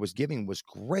this guy was giving was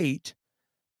great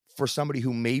for somebody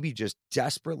who maybe just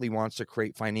desperately wants to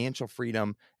create financial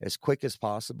freedom as quick as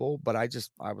possible. But I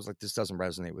was like, this doesn't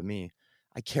resonate with me.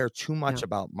 I care too much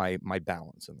about my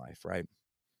balance in life, right?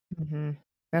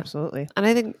 Absolutely. And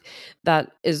I think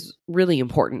that is really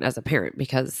important as a parent,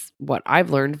 because what I've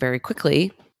learned very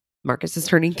quickly, Marcus is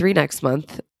turning 3 next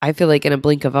month. I feel like in a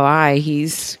blink of an eye,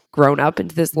 he's grown up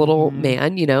into this little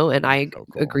man, and I So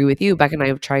cool. agree with you. Beck and I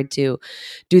have tried to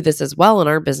do this as well in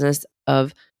our business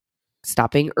of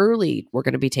stopping early. We're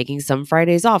going to be taking some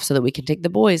Fridays off so that we can take the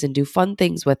boys and do fun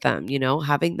things with them,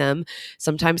 having them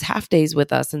sometimes half days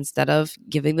with us instead of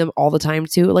giving them all the time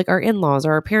to like our in-laws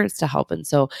or our parents to help. And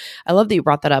so I love that you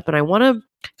brought that up. And I want to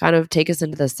kind of take us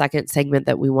into the second segment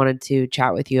that we wanted to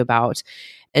chat with you about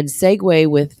and segue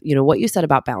with, what you said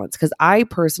about balance. Because I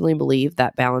personally believe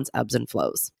that balance ebbs and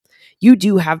flows. You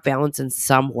do have balance in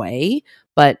some way,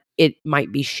 but it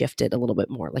might be shifted a little bit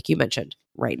more. Like you mentioned,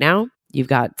 right now, you've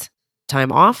got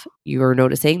time off. You're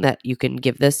noticing that you can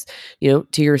give this, to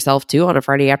yourself too on a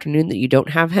Friday afternoon that you don't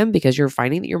have him, because you're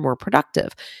finding that you're more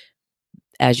productive.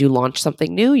 As you launch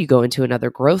something new, you go into another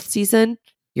growth season,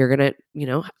 you're going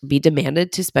to, be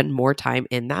demanded to spend more time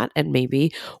in that and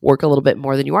maybe work a little bit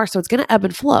more than you are. So it's going to ebb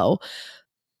and flow.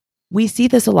 We see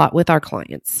this a lot with our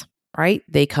clients, right?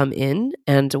 They come in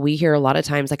and we hear a lot of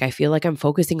times, like, I feel like I'm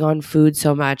focusing on food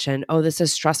so much, and, oh, this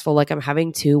is stressful. Like, I'm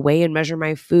having to weigh and measure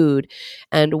my food.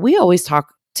 And we always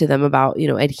talk to them about,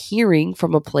 adhering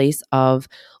from a place of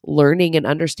learning and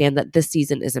understand that this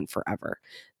season isn't forever,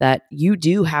 that you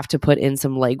do have to put in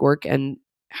some legwork and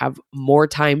have more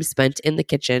time spent in the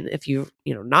kitchen. If you're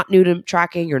not new to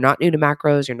tracking, you're not new to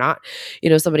macros, you're not,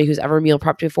 somebody who's ever meal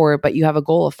prepped before, but you have a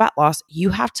goal of fat loss, you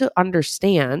have to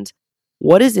understand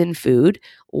what is in food,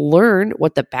 learn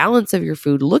what the balance of your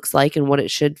food looks like and what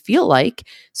it should feel like,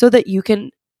 so that you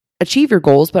can achieve your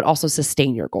goals, but also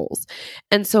sustain your goals.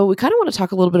 And so we kind of want to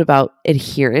talk a little bit about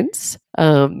adherence,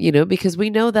 because we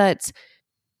know that,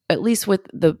 at least with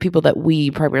the people that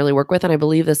we primarily work with, and I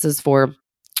believe this is for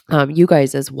you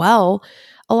guys as well,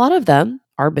 a lot of them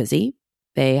are busy.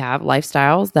 They have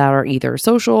lifestyles that are either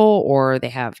social, or they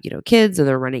have, kids and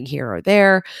they're running here or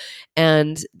there.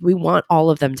 And we want all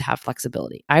of them to have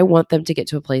flexibility. I want them to get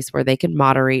to a place where they can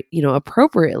moderate,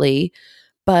 appropriately.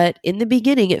 But in the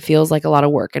beginning, it feels like a lot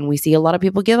of work. And we see a lot of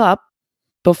people give up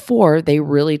before they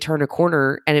really turn a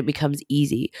corner and it becomes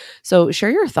easy. So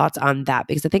share your thoughts on that,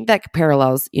 because I think that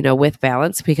parallels, with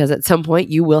balance, because at some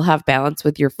point you will have balance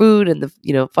with your food and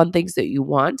the, fun things that you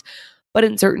want. But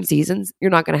in certain seasons, you're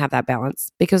not going to have that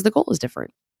balance because the goal is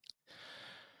different.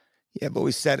 Yeah, but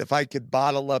we said if I could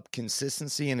bottle up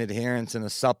consistency and adherence in a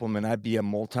supplement, I'd be a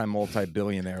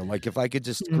multi-billionaire. Like, if I could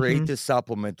just create this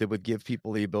supplement that would give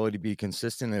people the ability to be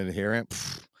consistent and adherent,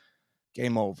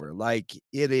 game over. Like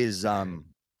it is,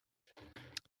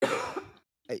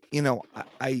 you know,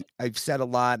 I've said a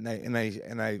lot,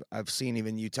 and I've seen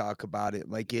even you talk about it.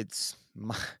 Like it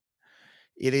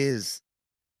is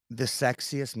the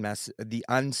sexiest message, the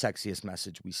unsexiest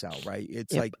message we sell, right?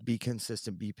 It's Yep. like, be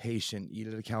consistent, be patient, eat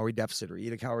at a calorie deficit or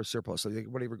eat a calorie surplus, like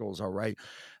whatever goals are, right?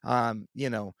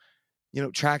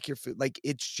 Track your food. Like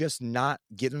it's just not,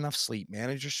 get enough sleep,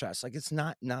 manage your stress. Like it's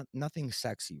not nothing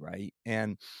sexy, right?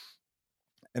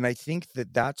 And I think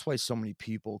that that's why so many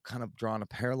people kind of drawn a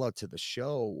parallel to the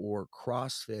show or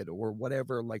CrossFit or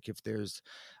whatever. Like if there's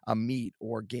a meet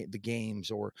or the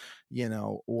games or,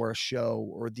 or a show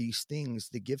or these things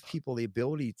that give people the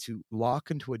ability to lock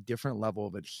into a different level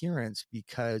of adherence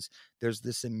because there's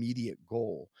this immediate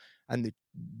goal. And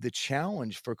the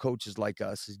challenge for coaches like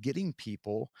us is getting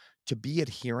people to be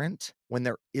adherent when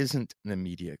there isn't an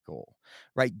immediate goal,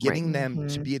 right? Getting them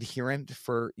to be adherent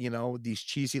for, these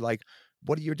cheesy, like,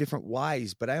 what are your different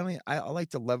whys? But I like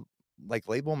to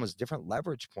label them as different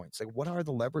leverage points. Like, what are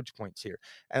the leverage points here?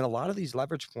 And a lot of these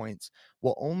leverage points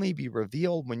will only be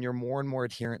revealed when you're more and more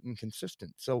adherent and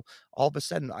consistent. So all of a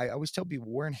sudden, I always tell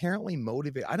people we're inherently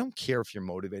motivated. I don't care if you're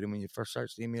motivated when you first start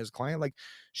seeing me as a client. Like,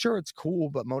 sure, it's cool,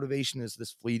 but motivation is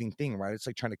this fleeting thing, right? It's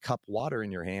like trying to cup water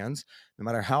in your hands. No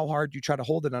matter how hard you try to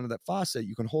hold it under that faucet,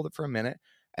 you can hold it for a minute.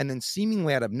 And then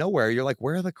seemingly out of nowhere, you're like,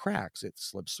 where are the cracks? It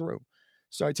slips through.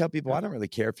 So I tell people, I don't really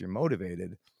care if you're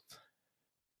motivated,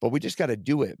 but we just got to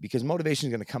do it because motivation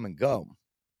is going to come and go.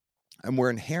 And we're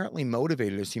inherently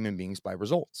motivated as human beings by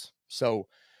results. So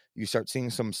you start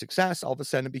seeing some success, all of a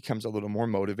sudden it becomes a little more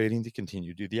motivating to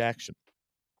continue to do the action.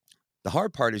 The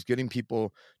hard part is getting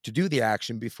people to do the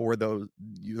action before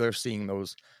they're seeing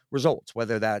those results,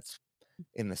 whether that's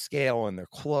in the scale, in their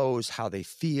clothes, how they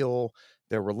feel,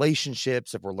 their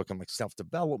relationships, if we're looking like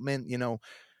self-development,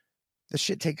 the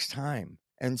shit takes time.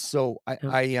 And so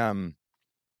I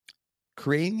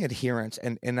creating adherence,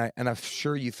 and I'm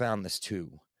sure you found this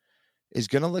too, is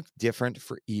going to look different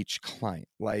for each client.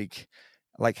 Like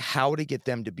how to get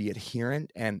them to be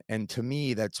adherent. And to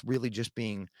me, that's really just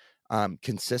being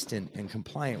consistent and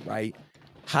compliant, right?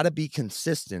 How to be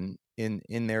consistent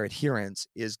in their adherence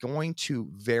is going to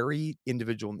vary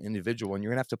individual, and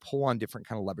you're going to have to pull on different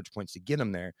kind of leverage points to get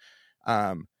them there.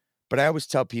 But I always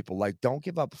tell people, like, don't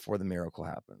give up before the miracle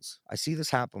happens. I see this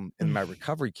happen in my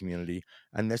recovery community,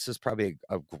 and this is probably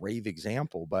a grave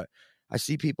example, but I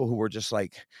see people who are just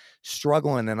like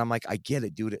struggling, and I'm like, I get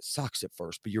it, dude. It sucks at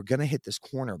first, but you're going to hit this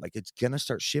corner. Like, it's going to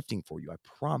start shifting for you. I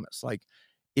promise. Like,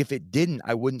 if it didn't,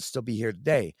 I wouldn't still be here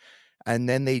today. And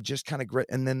then they just kind of grit,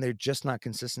 and then they're just not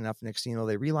consistent enough. Next thing you know,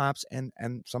 they relapse, and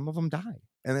some of them die.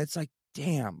 And it's like,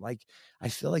 damn, like, I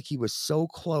feel like he was so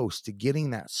close to getting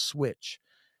that switch.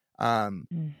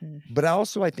 But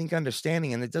also I think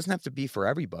understanding, and it doesn't have to be for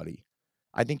everybody.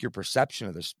 I think your perception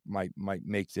of this might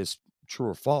make this true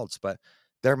or false, but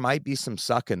there might be some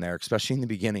suck in there, especially in the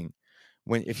beginning.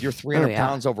 If you're 300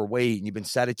 pounds overweight and you've been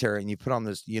sedentary and you put on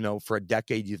this, for a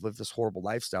decade, you've lived this horrible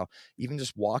lifestyle, even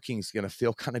just walking is going to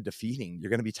feel kind of defeating.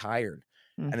 You're going to be tired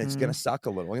and it's going to suck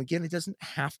a little. And again, it doesn't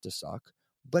have to suck,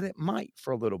 but it might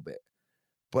for a little bit.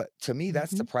 But to me,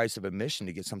 that's the price of admission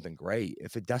to get something great.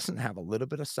 If it doesn't have a little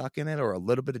bit of suck in it or a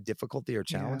little bit of difficulty or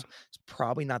challenge, it's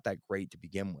probably not that great to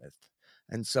begin with.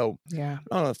 And so I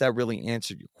don't know if that really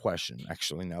answered your question,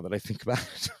 actually, now that I think about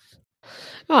it.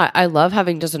 No, I love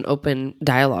having just an open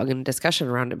dialogue and discussion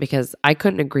around it because I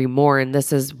couldn't agree more. And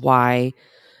this is why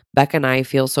Becca and I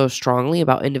feel so strongly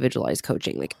about individualized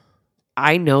coaching. Like,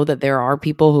 I know that there are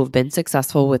people who have been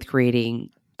successful with creating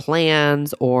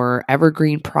plans or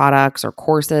evergreen products or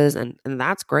courses, and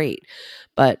that's great.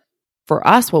 But for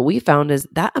us, what we found is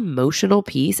that emotional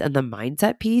piece and the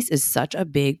mindset piece is such a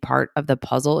big part of the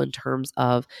puzzle in terms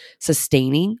of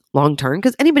sustaining long-term,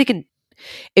 because anybody can,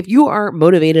 if you are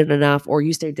motivated enough or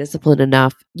you stay disciplined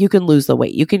enough, you can lose the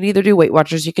weight. You can either do Weight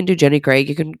Watchers, you can do Jenny Craig,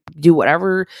 you can do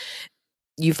whatever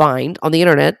you find on the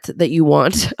internet that you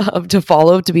want to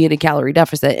follow to be in a calorie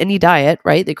deficit. Any diet,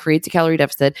 right, that creates a calorie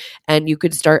deficit, and you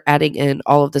could start adding in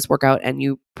all of this workout and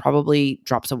you probably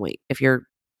drop some weight if you're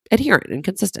adherent and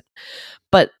consistent.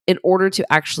 But in order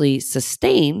to actually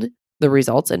sustain the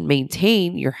results and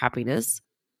maintain your happiness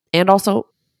and also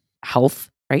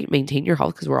health, right, maintain your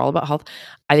health, because we're all about health,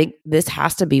 I think this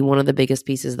has to be one of the biggest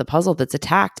pieces of the puzzle that's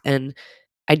attacked. And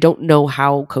I don't know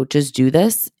how coaches do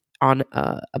this on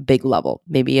a big level.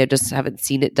 Maybe I just haven't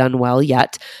seen it done well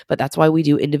yet, but that's why we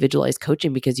do individualized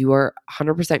coaching, because you are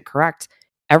 100% correct.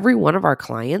 Every one of our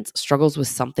clients struggles with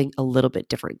something a little bit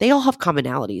different. They all have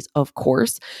commonalities, of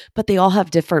course, but they all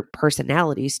have different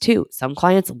personalities too. Some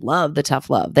clients love the tough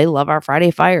love. They love our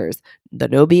Friday fires, the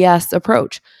no BS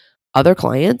approach. Other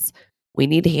clients, we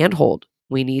need handhold.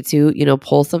 We need to,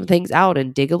 pull some things out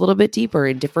and dig a little bit deeper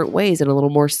in different ways and a little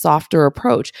more softer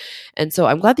approach. And so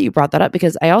I'm glad that you brought that up,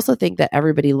 because I also think that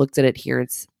everybody looks at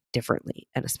adherence differently.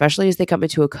 And especially as they come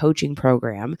into a coaching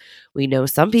program, we know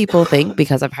some people think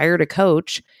because I've hired a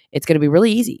coach, it's going to be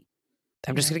really easy.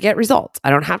 I'm just going to get results. I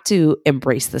don't have to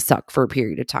embrace the suck for a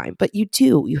period of time, but you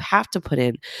have to put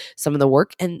in some of the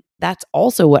work. And that's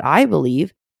also what I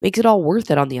believe makes it all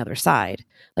worth it on the other side.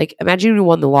 Like, imagine you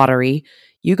won the lottery,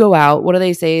 you go out, what do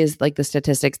they say is like the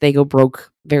statistics? They go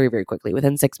broke very, very quickly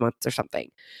within 6 months or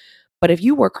something. But if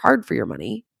you work hard for your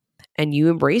money and you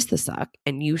embrace the suck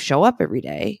and you show up every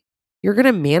day, you're going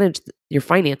to manage your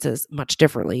finances much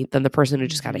differently than the person who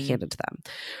just got it handed to them.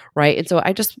 Right. And so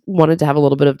I just wanted to have a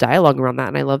little bit of dialogue around that.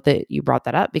 And I love that you brought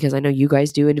that up, because I know you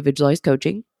guys do individualized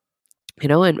coaching,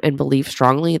 and believe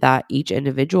strongly that each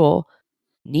individual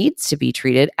needs to be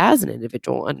treated as an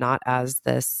individual and not as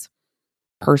this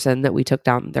person that we took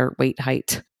down their weight,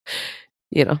 height,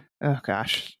 Oh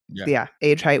gosh. Yeah.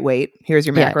 Age, height, weight. Here's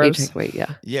your Yeah, macros. age, height, weight.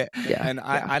 Yeah. Yeah. Yeah. And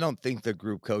I don't think the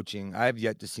group coaching, I've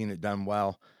yet to seen it done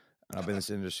well. I've been in this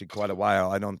industry quite a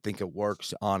while. I don't think it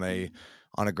works on a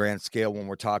grand scale when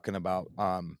we're talking about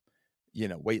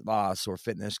weight loss or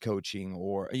fitness coaching,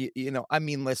 or I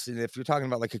mean, listen, if you're talking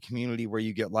about like a community where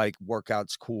you get like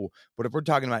workouts, cool. But if we're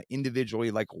talking about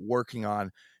individually, like working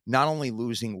on not only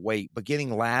losing weight, but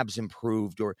getting labs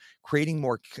improved or creating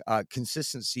more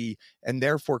consistency, and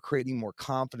therefore creating more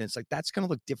confidence, like that's going to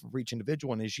look different for each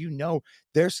individual. And as you know,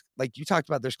 there's, like you talked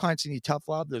about, there's clients that need tough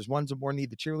love. There's ones that more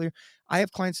need the cheerleader. I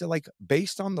have clients that, like,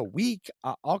 based on the week,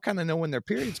 I'll kind of know when their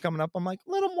period's coming up. I'm like,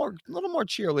 a little more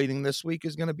cheerleading this week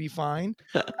is going to be fine.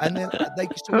 And then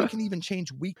so we can even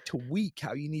change week to week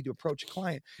how you need to approach a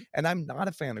client. And I'm not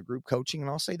a fan of group coaching.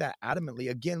 And I'll say that adamantly.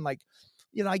 Again, like,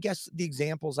 I guess the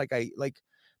examples, like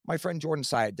my friend Jordan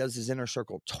Syatt does his Inner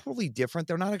Circle, totally different.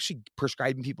 They're not actually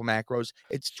prescribing people macros.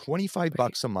 It's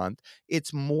 $25 a month.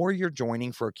 It's more you're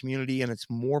joining for a community, and it's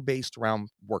more based around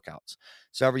workouts.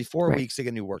 So every 4 weeks they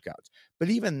get new workouts. But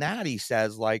even that, he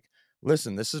says, like,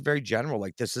 listen, this is very general.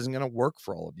 Like, this isn't going to work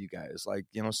for all of you guys. Like,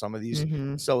 some of these,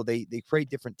 so they create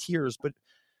different tiers. But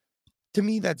to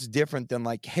me, that's different than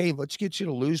like, hey, let's get you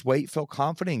to lose weight, feel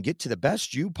confident, and get to the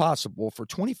best you possible for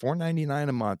 $24.99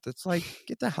 a month. It's like,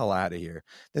 get the hell out of here.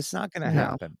 That's not going to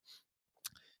happen.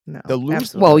 No.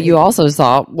 Well, you also just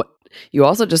saw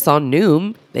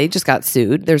Noom. They just got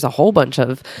sued. There's a whole bunch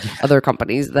of other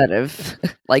companies that have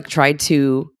like tried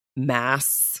to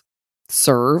mass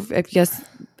serve, I guess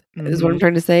is what I'm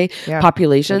trying to say.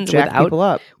 Populations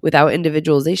without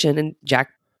individualization, and jack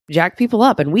people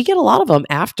up. And we get a lot of them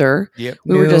after we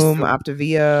were just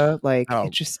Optavia, like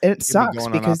it sucks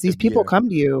because these people come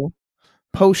to you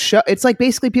post show. It's like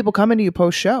basically people coming to you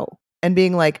post show and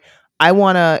being like, I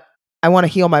want to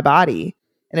heal my body.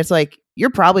 And it's like, you're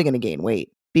probably going to gain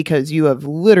weight because you have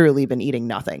literally been eating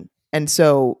nothing. And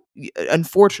so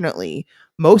unfortunately,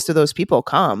 most of those people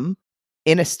come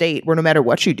in a state where no matter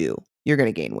what you do, you're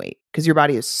going to gain weight because your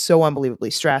body is so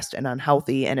unbelievably stressed and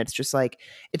unhealthy. And it's just like,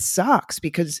 it sucks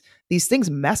because these things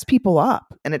mess people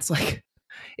up. And it's like,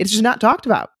 it's just not talked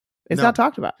about. It's not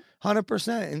talked about.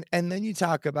 100%. And then you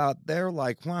talk about, they're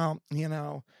like, well,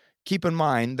 keep in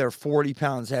mind, they're 40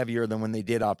 pounds heavier than when they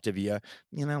did Optavia.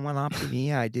 When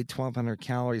Optavia, I did 1,200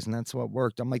 calories and that's what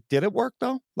worked. I'm like, did it work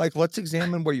though? Like, let's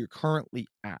examine where you're currently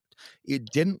at. It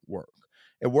didn't work.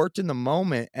 It worked in the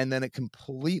moment and then it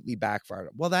completely backfired.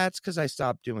 Well, that's because I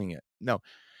stopped doing it. No,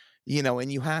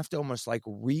 and you have to almost like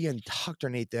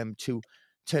reindoctrinate them to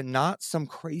not some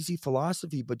crazy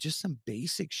philosophy, but just some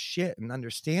basic shit and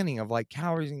understanding of like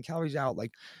calories in, calories out,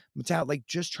 like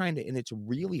just trying to, and it's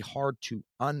really hard to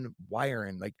unwire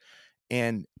and like,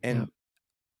 and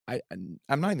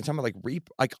I'm not even talking about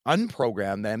like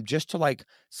unprogram them just to like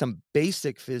some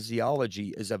basic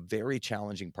physiology is a very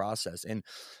challenging process. And,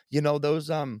 those,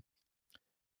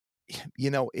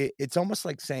 it's almost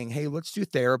like saying, hey, let's do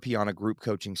therapy on a group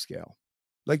coaching scale.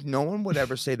 Like no one would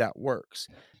ever say that works.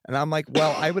 And I'm like,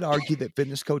 well, I would argue that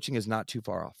fitness coaching is not too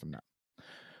far off from that.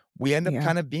 We end up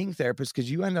kind of being therapists because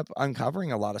you end up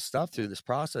uncovering a lot of stuff through this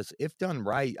process. If done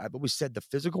right, I've always said the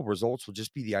physical results will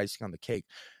just be the icing on the cake.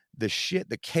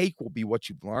 The cake will be what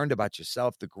you've learned about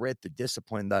yourself, the grit, the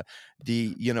discipline,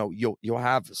 you'll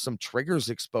have some triggers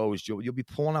exposed. You'll be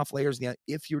pulling off layers.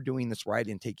 If you're doing this right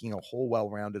and taking a whole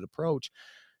well-rounded approach,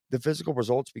 the physical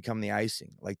results become the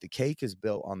icing. Like the cake is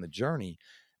built on the journey.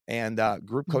 And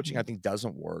group coaching, I think,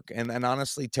 doesn't work. And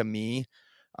honestly, to me,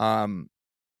 a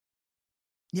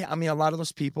lot of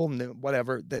those people,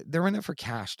 whatever, they're in it for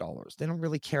cash dollars. They don't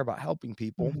really care about helping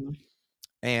people.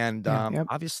 And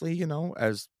obviously,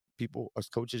 as people, us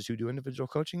coaches who do individual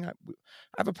coaching, I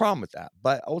have a problem with that.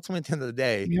 But ultimately, at the end of the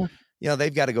day,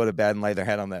 they've got to go to bed and lay their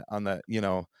head on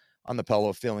the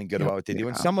pillow, feeling good about what they do.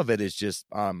 And some of it is just,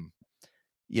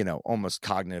 almost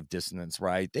cognitive dissonance,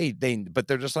 right? But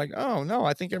they're just like, oh no,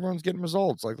 I think everyone's getting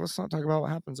results. Like, let's not talk about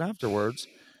what happens afterwards.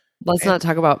 Let's not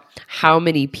talk about how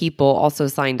many people also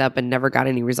signed up and never got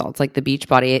any results. Like the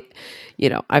Beachbody,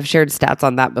 I've shared stats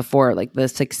on that before. Like the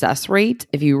success rate,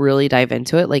 if you really dive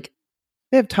into it, like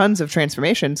they have tons of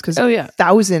transformations because Oh, yeah.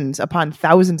 thousands upon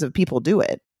thousands of people do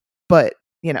it. But,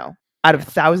 out of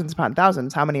thousands upon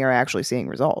thousands, how many are actually seeing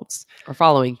results? Or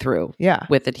following through Yeah.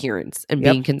 with adherence and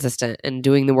being consistent and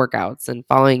doing the workouts and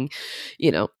following,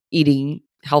 eating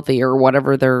healthy or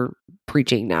whatever they're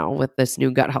preaching now with this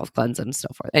new gut health cleanse and so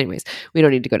forth. Anyways, we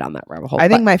don't need to go down that rabbit hole. I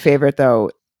think my favorite,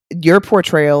 though, your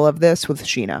portrayal of this with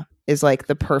Sheena is like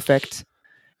the perfect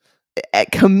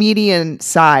comedian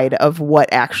side of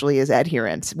what actually is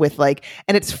adherence with like,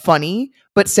 and it's funny,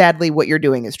 but sadly what you're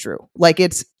doing is true. Like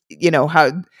it's,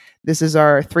 how this is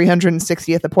our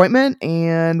 360th appointment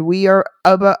and we are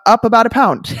up about a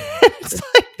pound. It's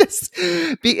like this,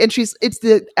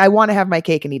 and I want to have my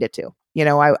cake and eat it too.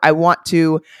 I want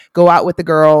to go out with the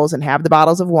girls and have the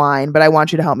bottles of wine, but I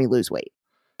want you to help me lose weight.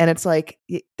 And it's like,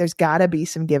 there's got to be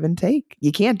some give and take.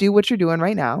 You can't do what you're doing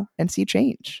right now and see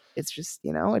change. It's just,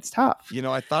 it's tough.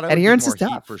 I thought I would get more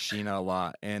heat for Sheena a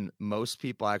lot. And most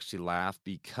people actually laugh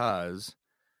because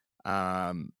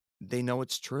they know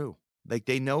it's true. Like,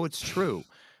 they know it's true.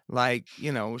 Like,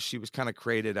 she was kind of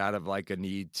created out of like a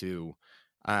need to,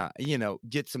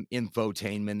 get some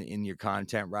infotainment in your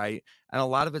content, right? And a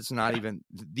lot of it's not even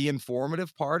the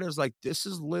informative part is like, this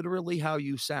is literally how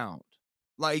you sound.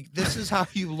 Like, this is how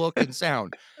you look and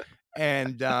sound.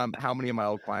 And how many of my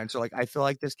old clients are like, I feel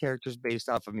like this character is based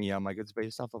off of me. I'm like, it's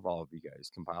based off of all of you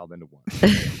guys compiled into one.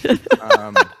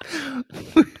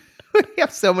 We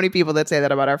have so many people that say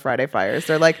that about our Friday fires.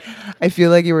 They're like, I feel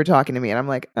like you were talking to me. And I'm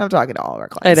like, I'm talking to all of our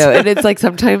clients. I know. And it's like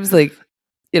sometimes like,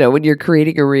 when you're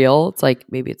creating a reel, it's like,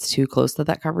 maybe it's too close to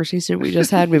that conversation we just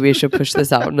had. Maybe I should push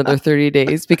this out another 30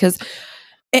 days because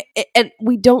and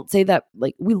we don't say that,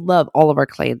 like, we love all of our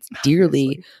clients dearly,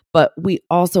 obviously, but we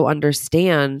also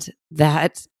understand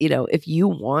that, if you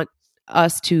want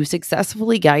us to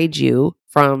successfully guide you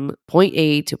from point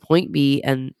A to point B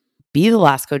and be the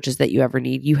last coaches that you ever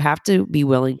need, you have to be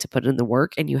willing to put in the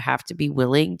work and you have to be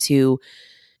willing to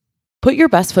put your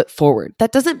best foot forward.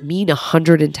 That doesn't mean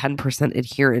 110%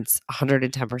 adherence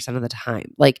 110% of the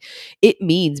time. Like, it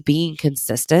means being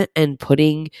consistent and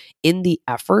putting in the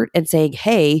effort and saying,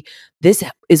 hey, this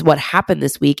is what happened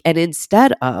this week. And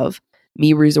instead of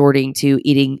me resorting to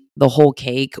eating the whole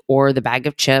cake or the bag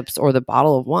of chips or the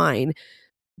bottle of wine,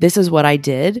 this is what I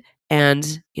did.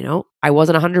 And, I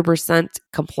wasn't 100%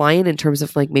 compliant in terms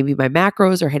of like maybe my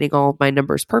macros or hitting all of my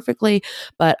numbers perfectly,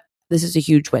 but this is a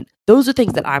huge win. Those are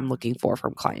things that I'm looking for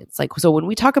from clients. Like, so when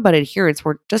we talk about adherence,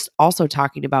 we're just also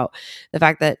talking about the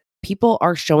fact that people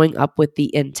are showing up with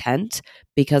the intent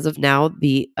because of now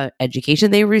the education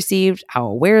they received, how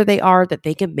aware they are that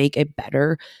they can make a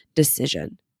better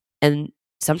decision. And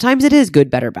sometimes it is good,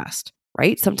 better, best,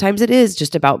 right? Sometimes it is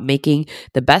just about making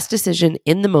the best decision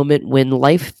in the moment when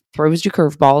life throws you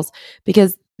curveballs,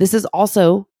 because this is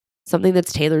also something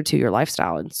that's tailored to your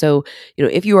lifestyle. And so,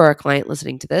 if you are a client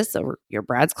listening to this or you're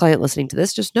Brad's client listening to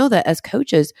this, just know that as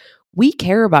coaches, we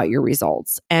care about your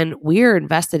results and we're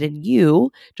invested in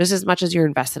you just as much as you're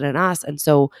invested in us. And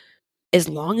so as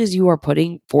long as you are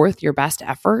putting forth your best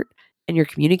effort and you're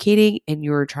communicating and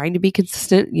you're trying to be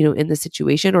consistent, in the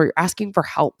situation, or you're asking for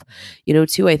help,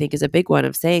 too, I think is a big one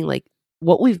of saying like,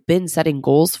 what we've been setting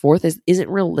goals forth isn't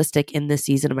realistic in this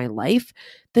season of my life,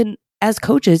 then as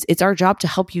coaches, it's our job to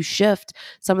help you shift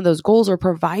some of those goals or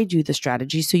provide you the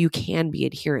strategy so you can be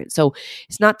adherent. So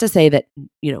it's not to say that,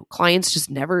 clients just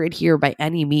never adhere by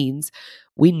any means.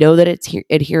 We know that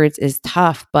adherence is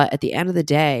tough, but at the end of the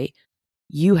day,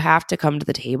 you have to come to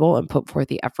the table and put forth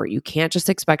the effort. You can't just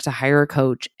expect to hire a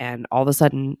coach and all of a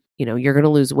sudden, you're going to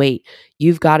lose weight.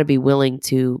 You've got to be willing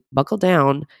to buckle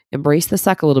down, embrace the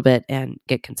suck a little bit, and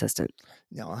get consistent.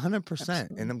 No, 100%.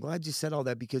 Absolutely. And I'm glad you said all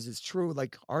that because it's true.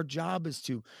 Like, our job is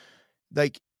to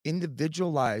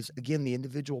individualize, again, the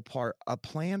individual part, a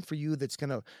plan for you that's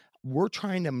going to, we're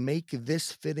trying to make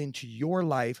this fit into your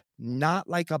life, not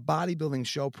like a bodybuilding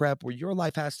show prep where your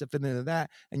life has to fit into that.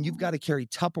 And you've got to carry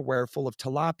Tupperware full of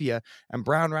tilapia and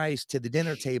brown rice to the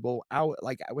dinner table out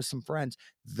with some friends.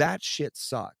 That shit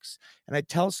sucks. And I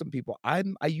tell some people, I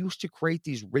used to create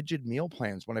these rigid meal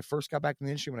plans when I first got back in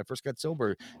the industry, when I first got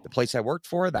sober. The place I worked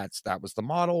for, that was the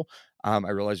model. I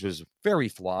realized it was very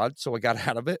flawed, so I got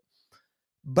out of it.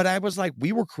 But I was like,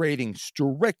 we were creating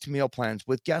strict meal plans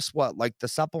with, guess what? Like the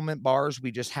supplement bars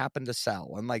we just happened to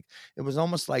sell. And like, it was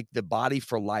almost like the body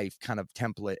for life kind of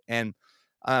template. And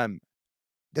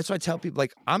that's why I tell people,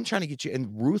 like, I'm trying to get you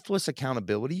in ruthless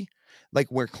accountability. Like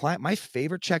where my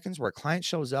favorite check-ins, where a client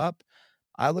shows up,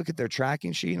 I look at their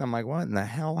tracking sheet and I'm like, what in the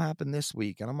hell happened this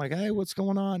week? And I'm like, hey, what's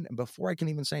going on? And before I can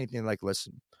even say anything, like,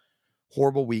 listen,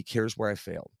 horrible week. Here's where I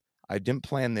failed. I didn't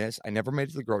plan this. I never made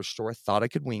it to the grocery store. Thought I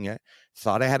could wing it.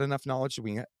 Thought I had enough knowledge to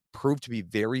wing it. Proved to be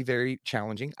very, very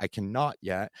challenging. I cannot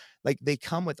yet. Like they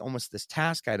come with almost this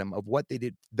task item of what they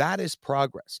did. That is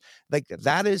progress. Like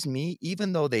that is me,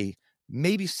 even though they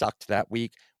maybe sucked that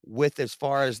week with as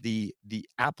far as the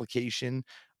application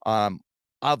of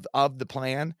the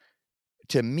plan.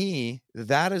 To me,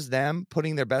 that is them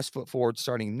putting their best foot forward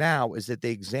starting now, is that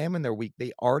they examine their week.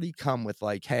 They already come with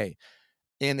like, hey,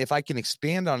 and if I can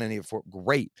expand on any of it,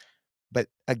 great. But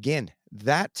again,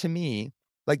 that to me,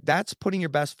 like that's putting your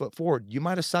best foot forward. You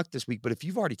might have sucked this week, but if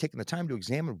you've already taken the time to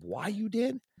examine why you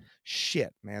did,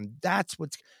 shit, man, that's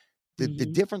what's the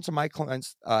difference of my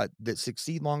clients that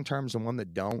succeed long-terms and one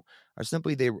that don't are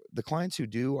simply the clients who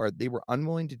do they were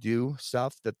unwilling to do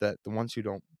stuff that the ones who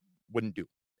don't wouldn't do.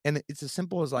 And it's as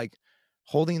simple as like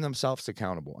holding themselves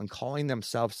accountable and calling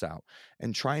themselves out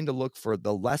and trying to look for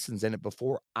the lessons in it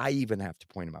before I even have to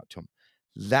point them out to them.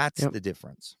 That's the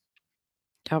difference.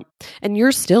 Yep. And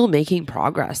you're still making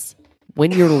progress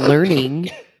when you're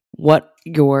learning what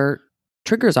your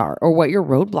triggers are or what your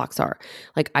roadblocks are.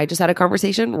 Like I just had a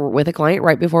conversation with a client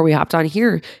right before we hopped on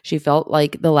here. She felt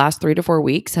like the last 3 to 4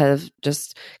 weeks have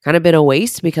just kind of been a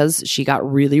waste because she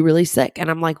got really, really sick. And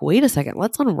I'm like, wait a second,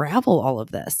 let's unravel all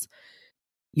of this.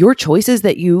 Your choices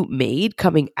that you made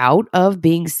coming out of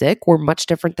being sick were much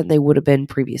different than they would have been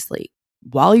previously.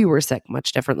 While you were sick,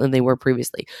 much different than they were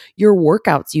previously. Your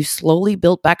workouts, you slowly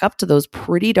built back up to those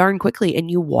pretty darn quickly, and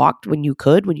you walked when you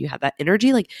could, when you had that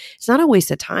energy. Like, it's not a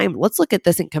waste of time. Let's look at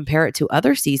this and compare it to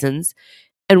other seasons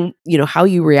and, you know, how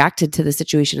you reacted to the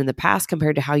situation in the past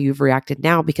compared to how you've reacted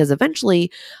now, because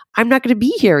eventually I'm not going to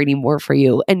be here anymore for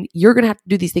you. And you're going to have to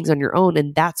do these things on your own.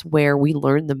 And that's where we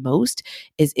learn the most,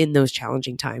 is in those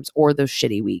challenging times or those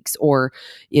shitty weeks, or,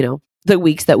 you know, the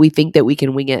weeks that we think that we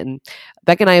can wing it. And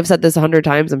Beck and I have said this 100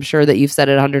 times. I'm sure that you've said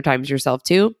it 100 times yourself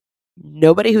too.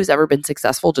 Nobody who's ever been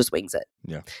successful just wings it.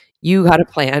 Yeah. You got to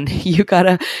plan. You got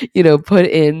to, you know, put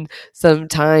in some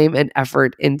time and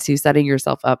effort into setting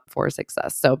yourself up for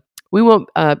success. So we won't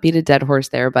beat a dead horse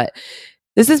there, but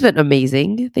this has been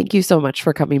amazing. Thank you so much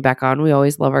for coming back on. We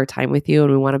always love our time with you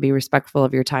and we want to be respectful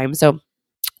of your time. So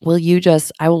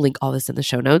I will link all this in the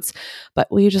show notes,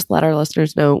 but will you just let our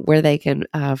listeners know where they can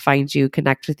find you,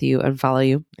 connect with you, and follow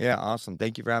you? Yeah, awesome.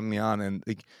 Thank you for having me on. And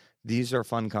these are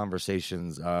fun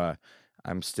conversations.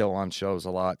 I'm still on shows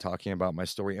a lot talking about my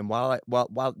story. And while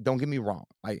don't get me wrong,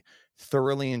 I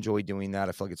thoroughly enjoy doing that.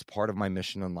 I feel like it's part of my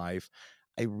mission in life.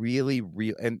 I really,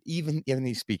 and even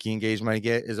any speaking engagement I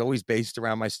get is always based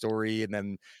around my story. And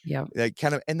then like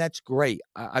kind of, and that's great.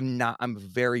 I'm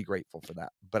very grateful for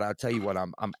that. But I'll tell you what,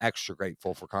 I'm extra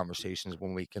grateful for conversations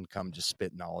when we can come just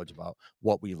spit knowledge about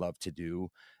what we love to do.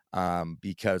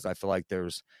 Because I feel like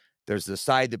there's the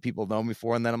side that people know me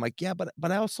for. And then I'm like, yeah,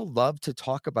 but I also love to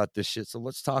talk about this shit. So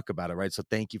let's talk about it. Right. So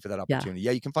thank you for that opportunity.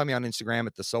 Yeah. You can find me on Instagram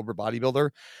at The Sober Bodybuilder.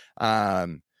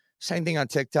 Same thing on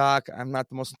TikTok. I'm not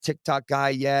the most TikTok guy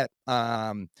yet.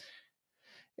 And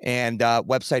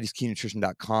website is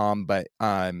keynutrition.com, but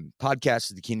podcast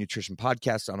is the Key Nutrition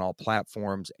Podcast on all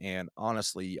platforms. And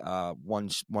honestly, one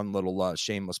little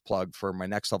shameless plug for my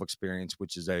Next Level Experience,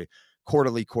 which is a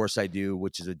quarterly course I do,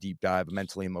 which is a deep dive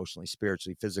mentally, emotionally,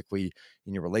 spiritually, physically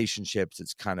in your relationships.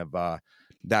 It's kind of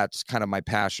that's kind of my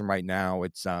passion right now.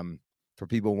 It's for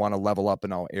people who want to level up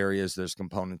in all areas. There's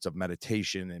components of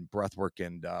meditation and breath work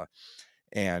and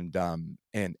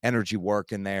energy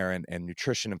work in there, and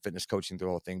nutrition and fitness coaching, the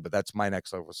whole thing. But that's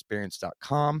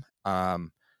mynextlevelexperience.com.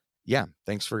 Yeah,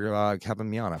 thanks for having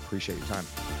me on. I appreciate your time.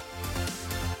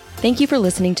 Thank you for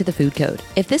listening to The Food Code.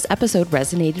 If this episode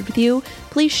resonated with you,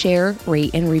 please share,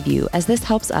 rate, and review, as this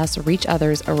helps us reach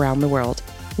others around the world.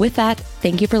 With that,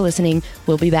 thank you for listening.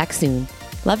 We'll be back soon.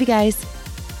 Love you guys.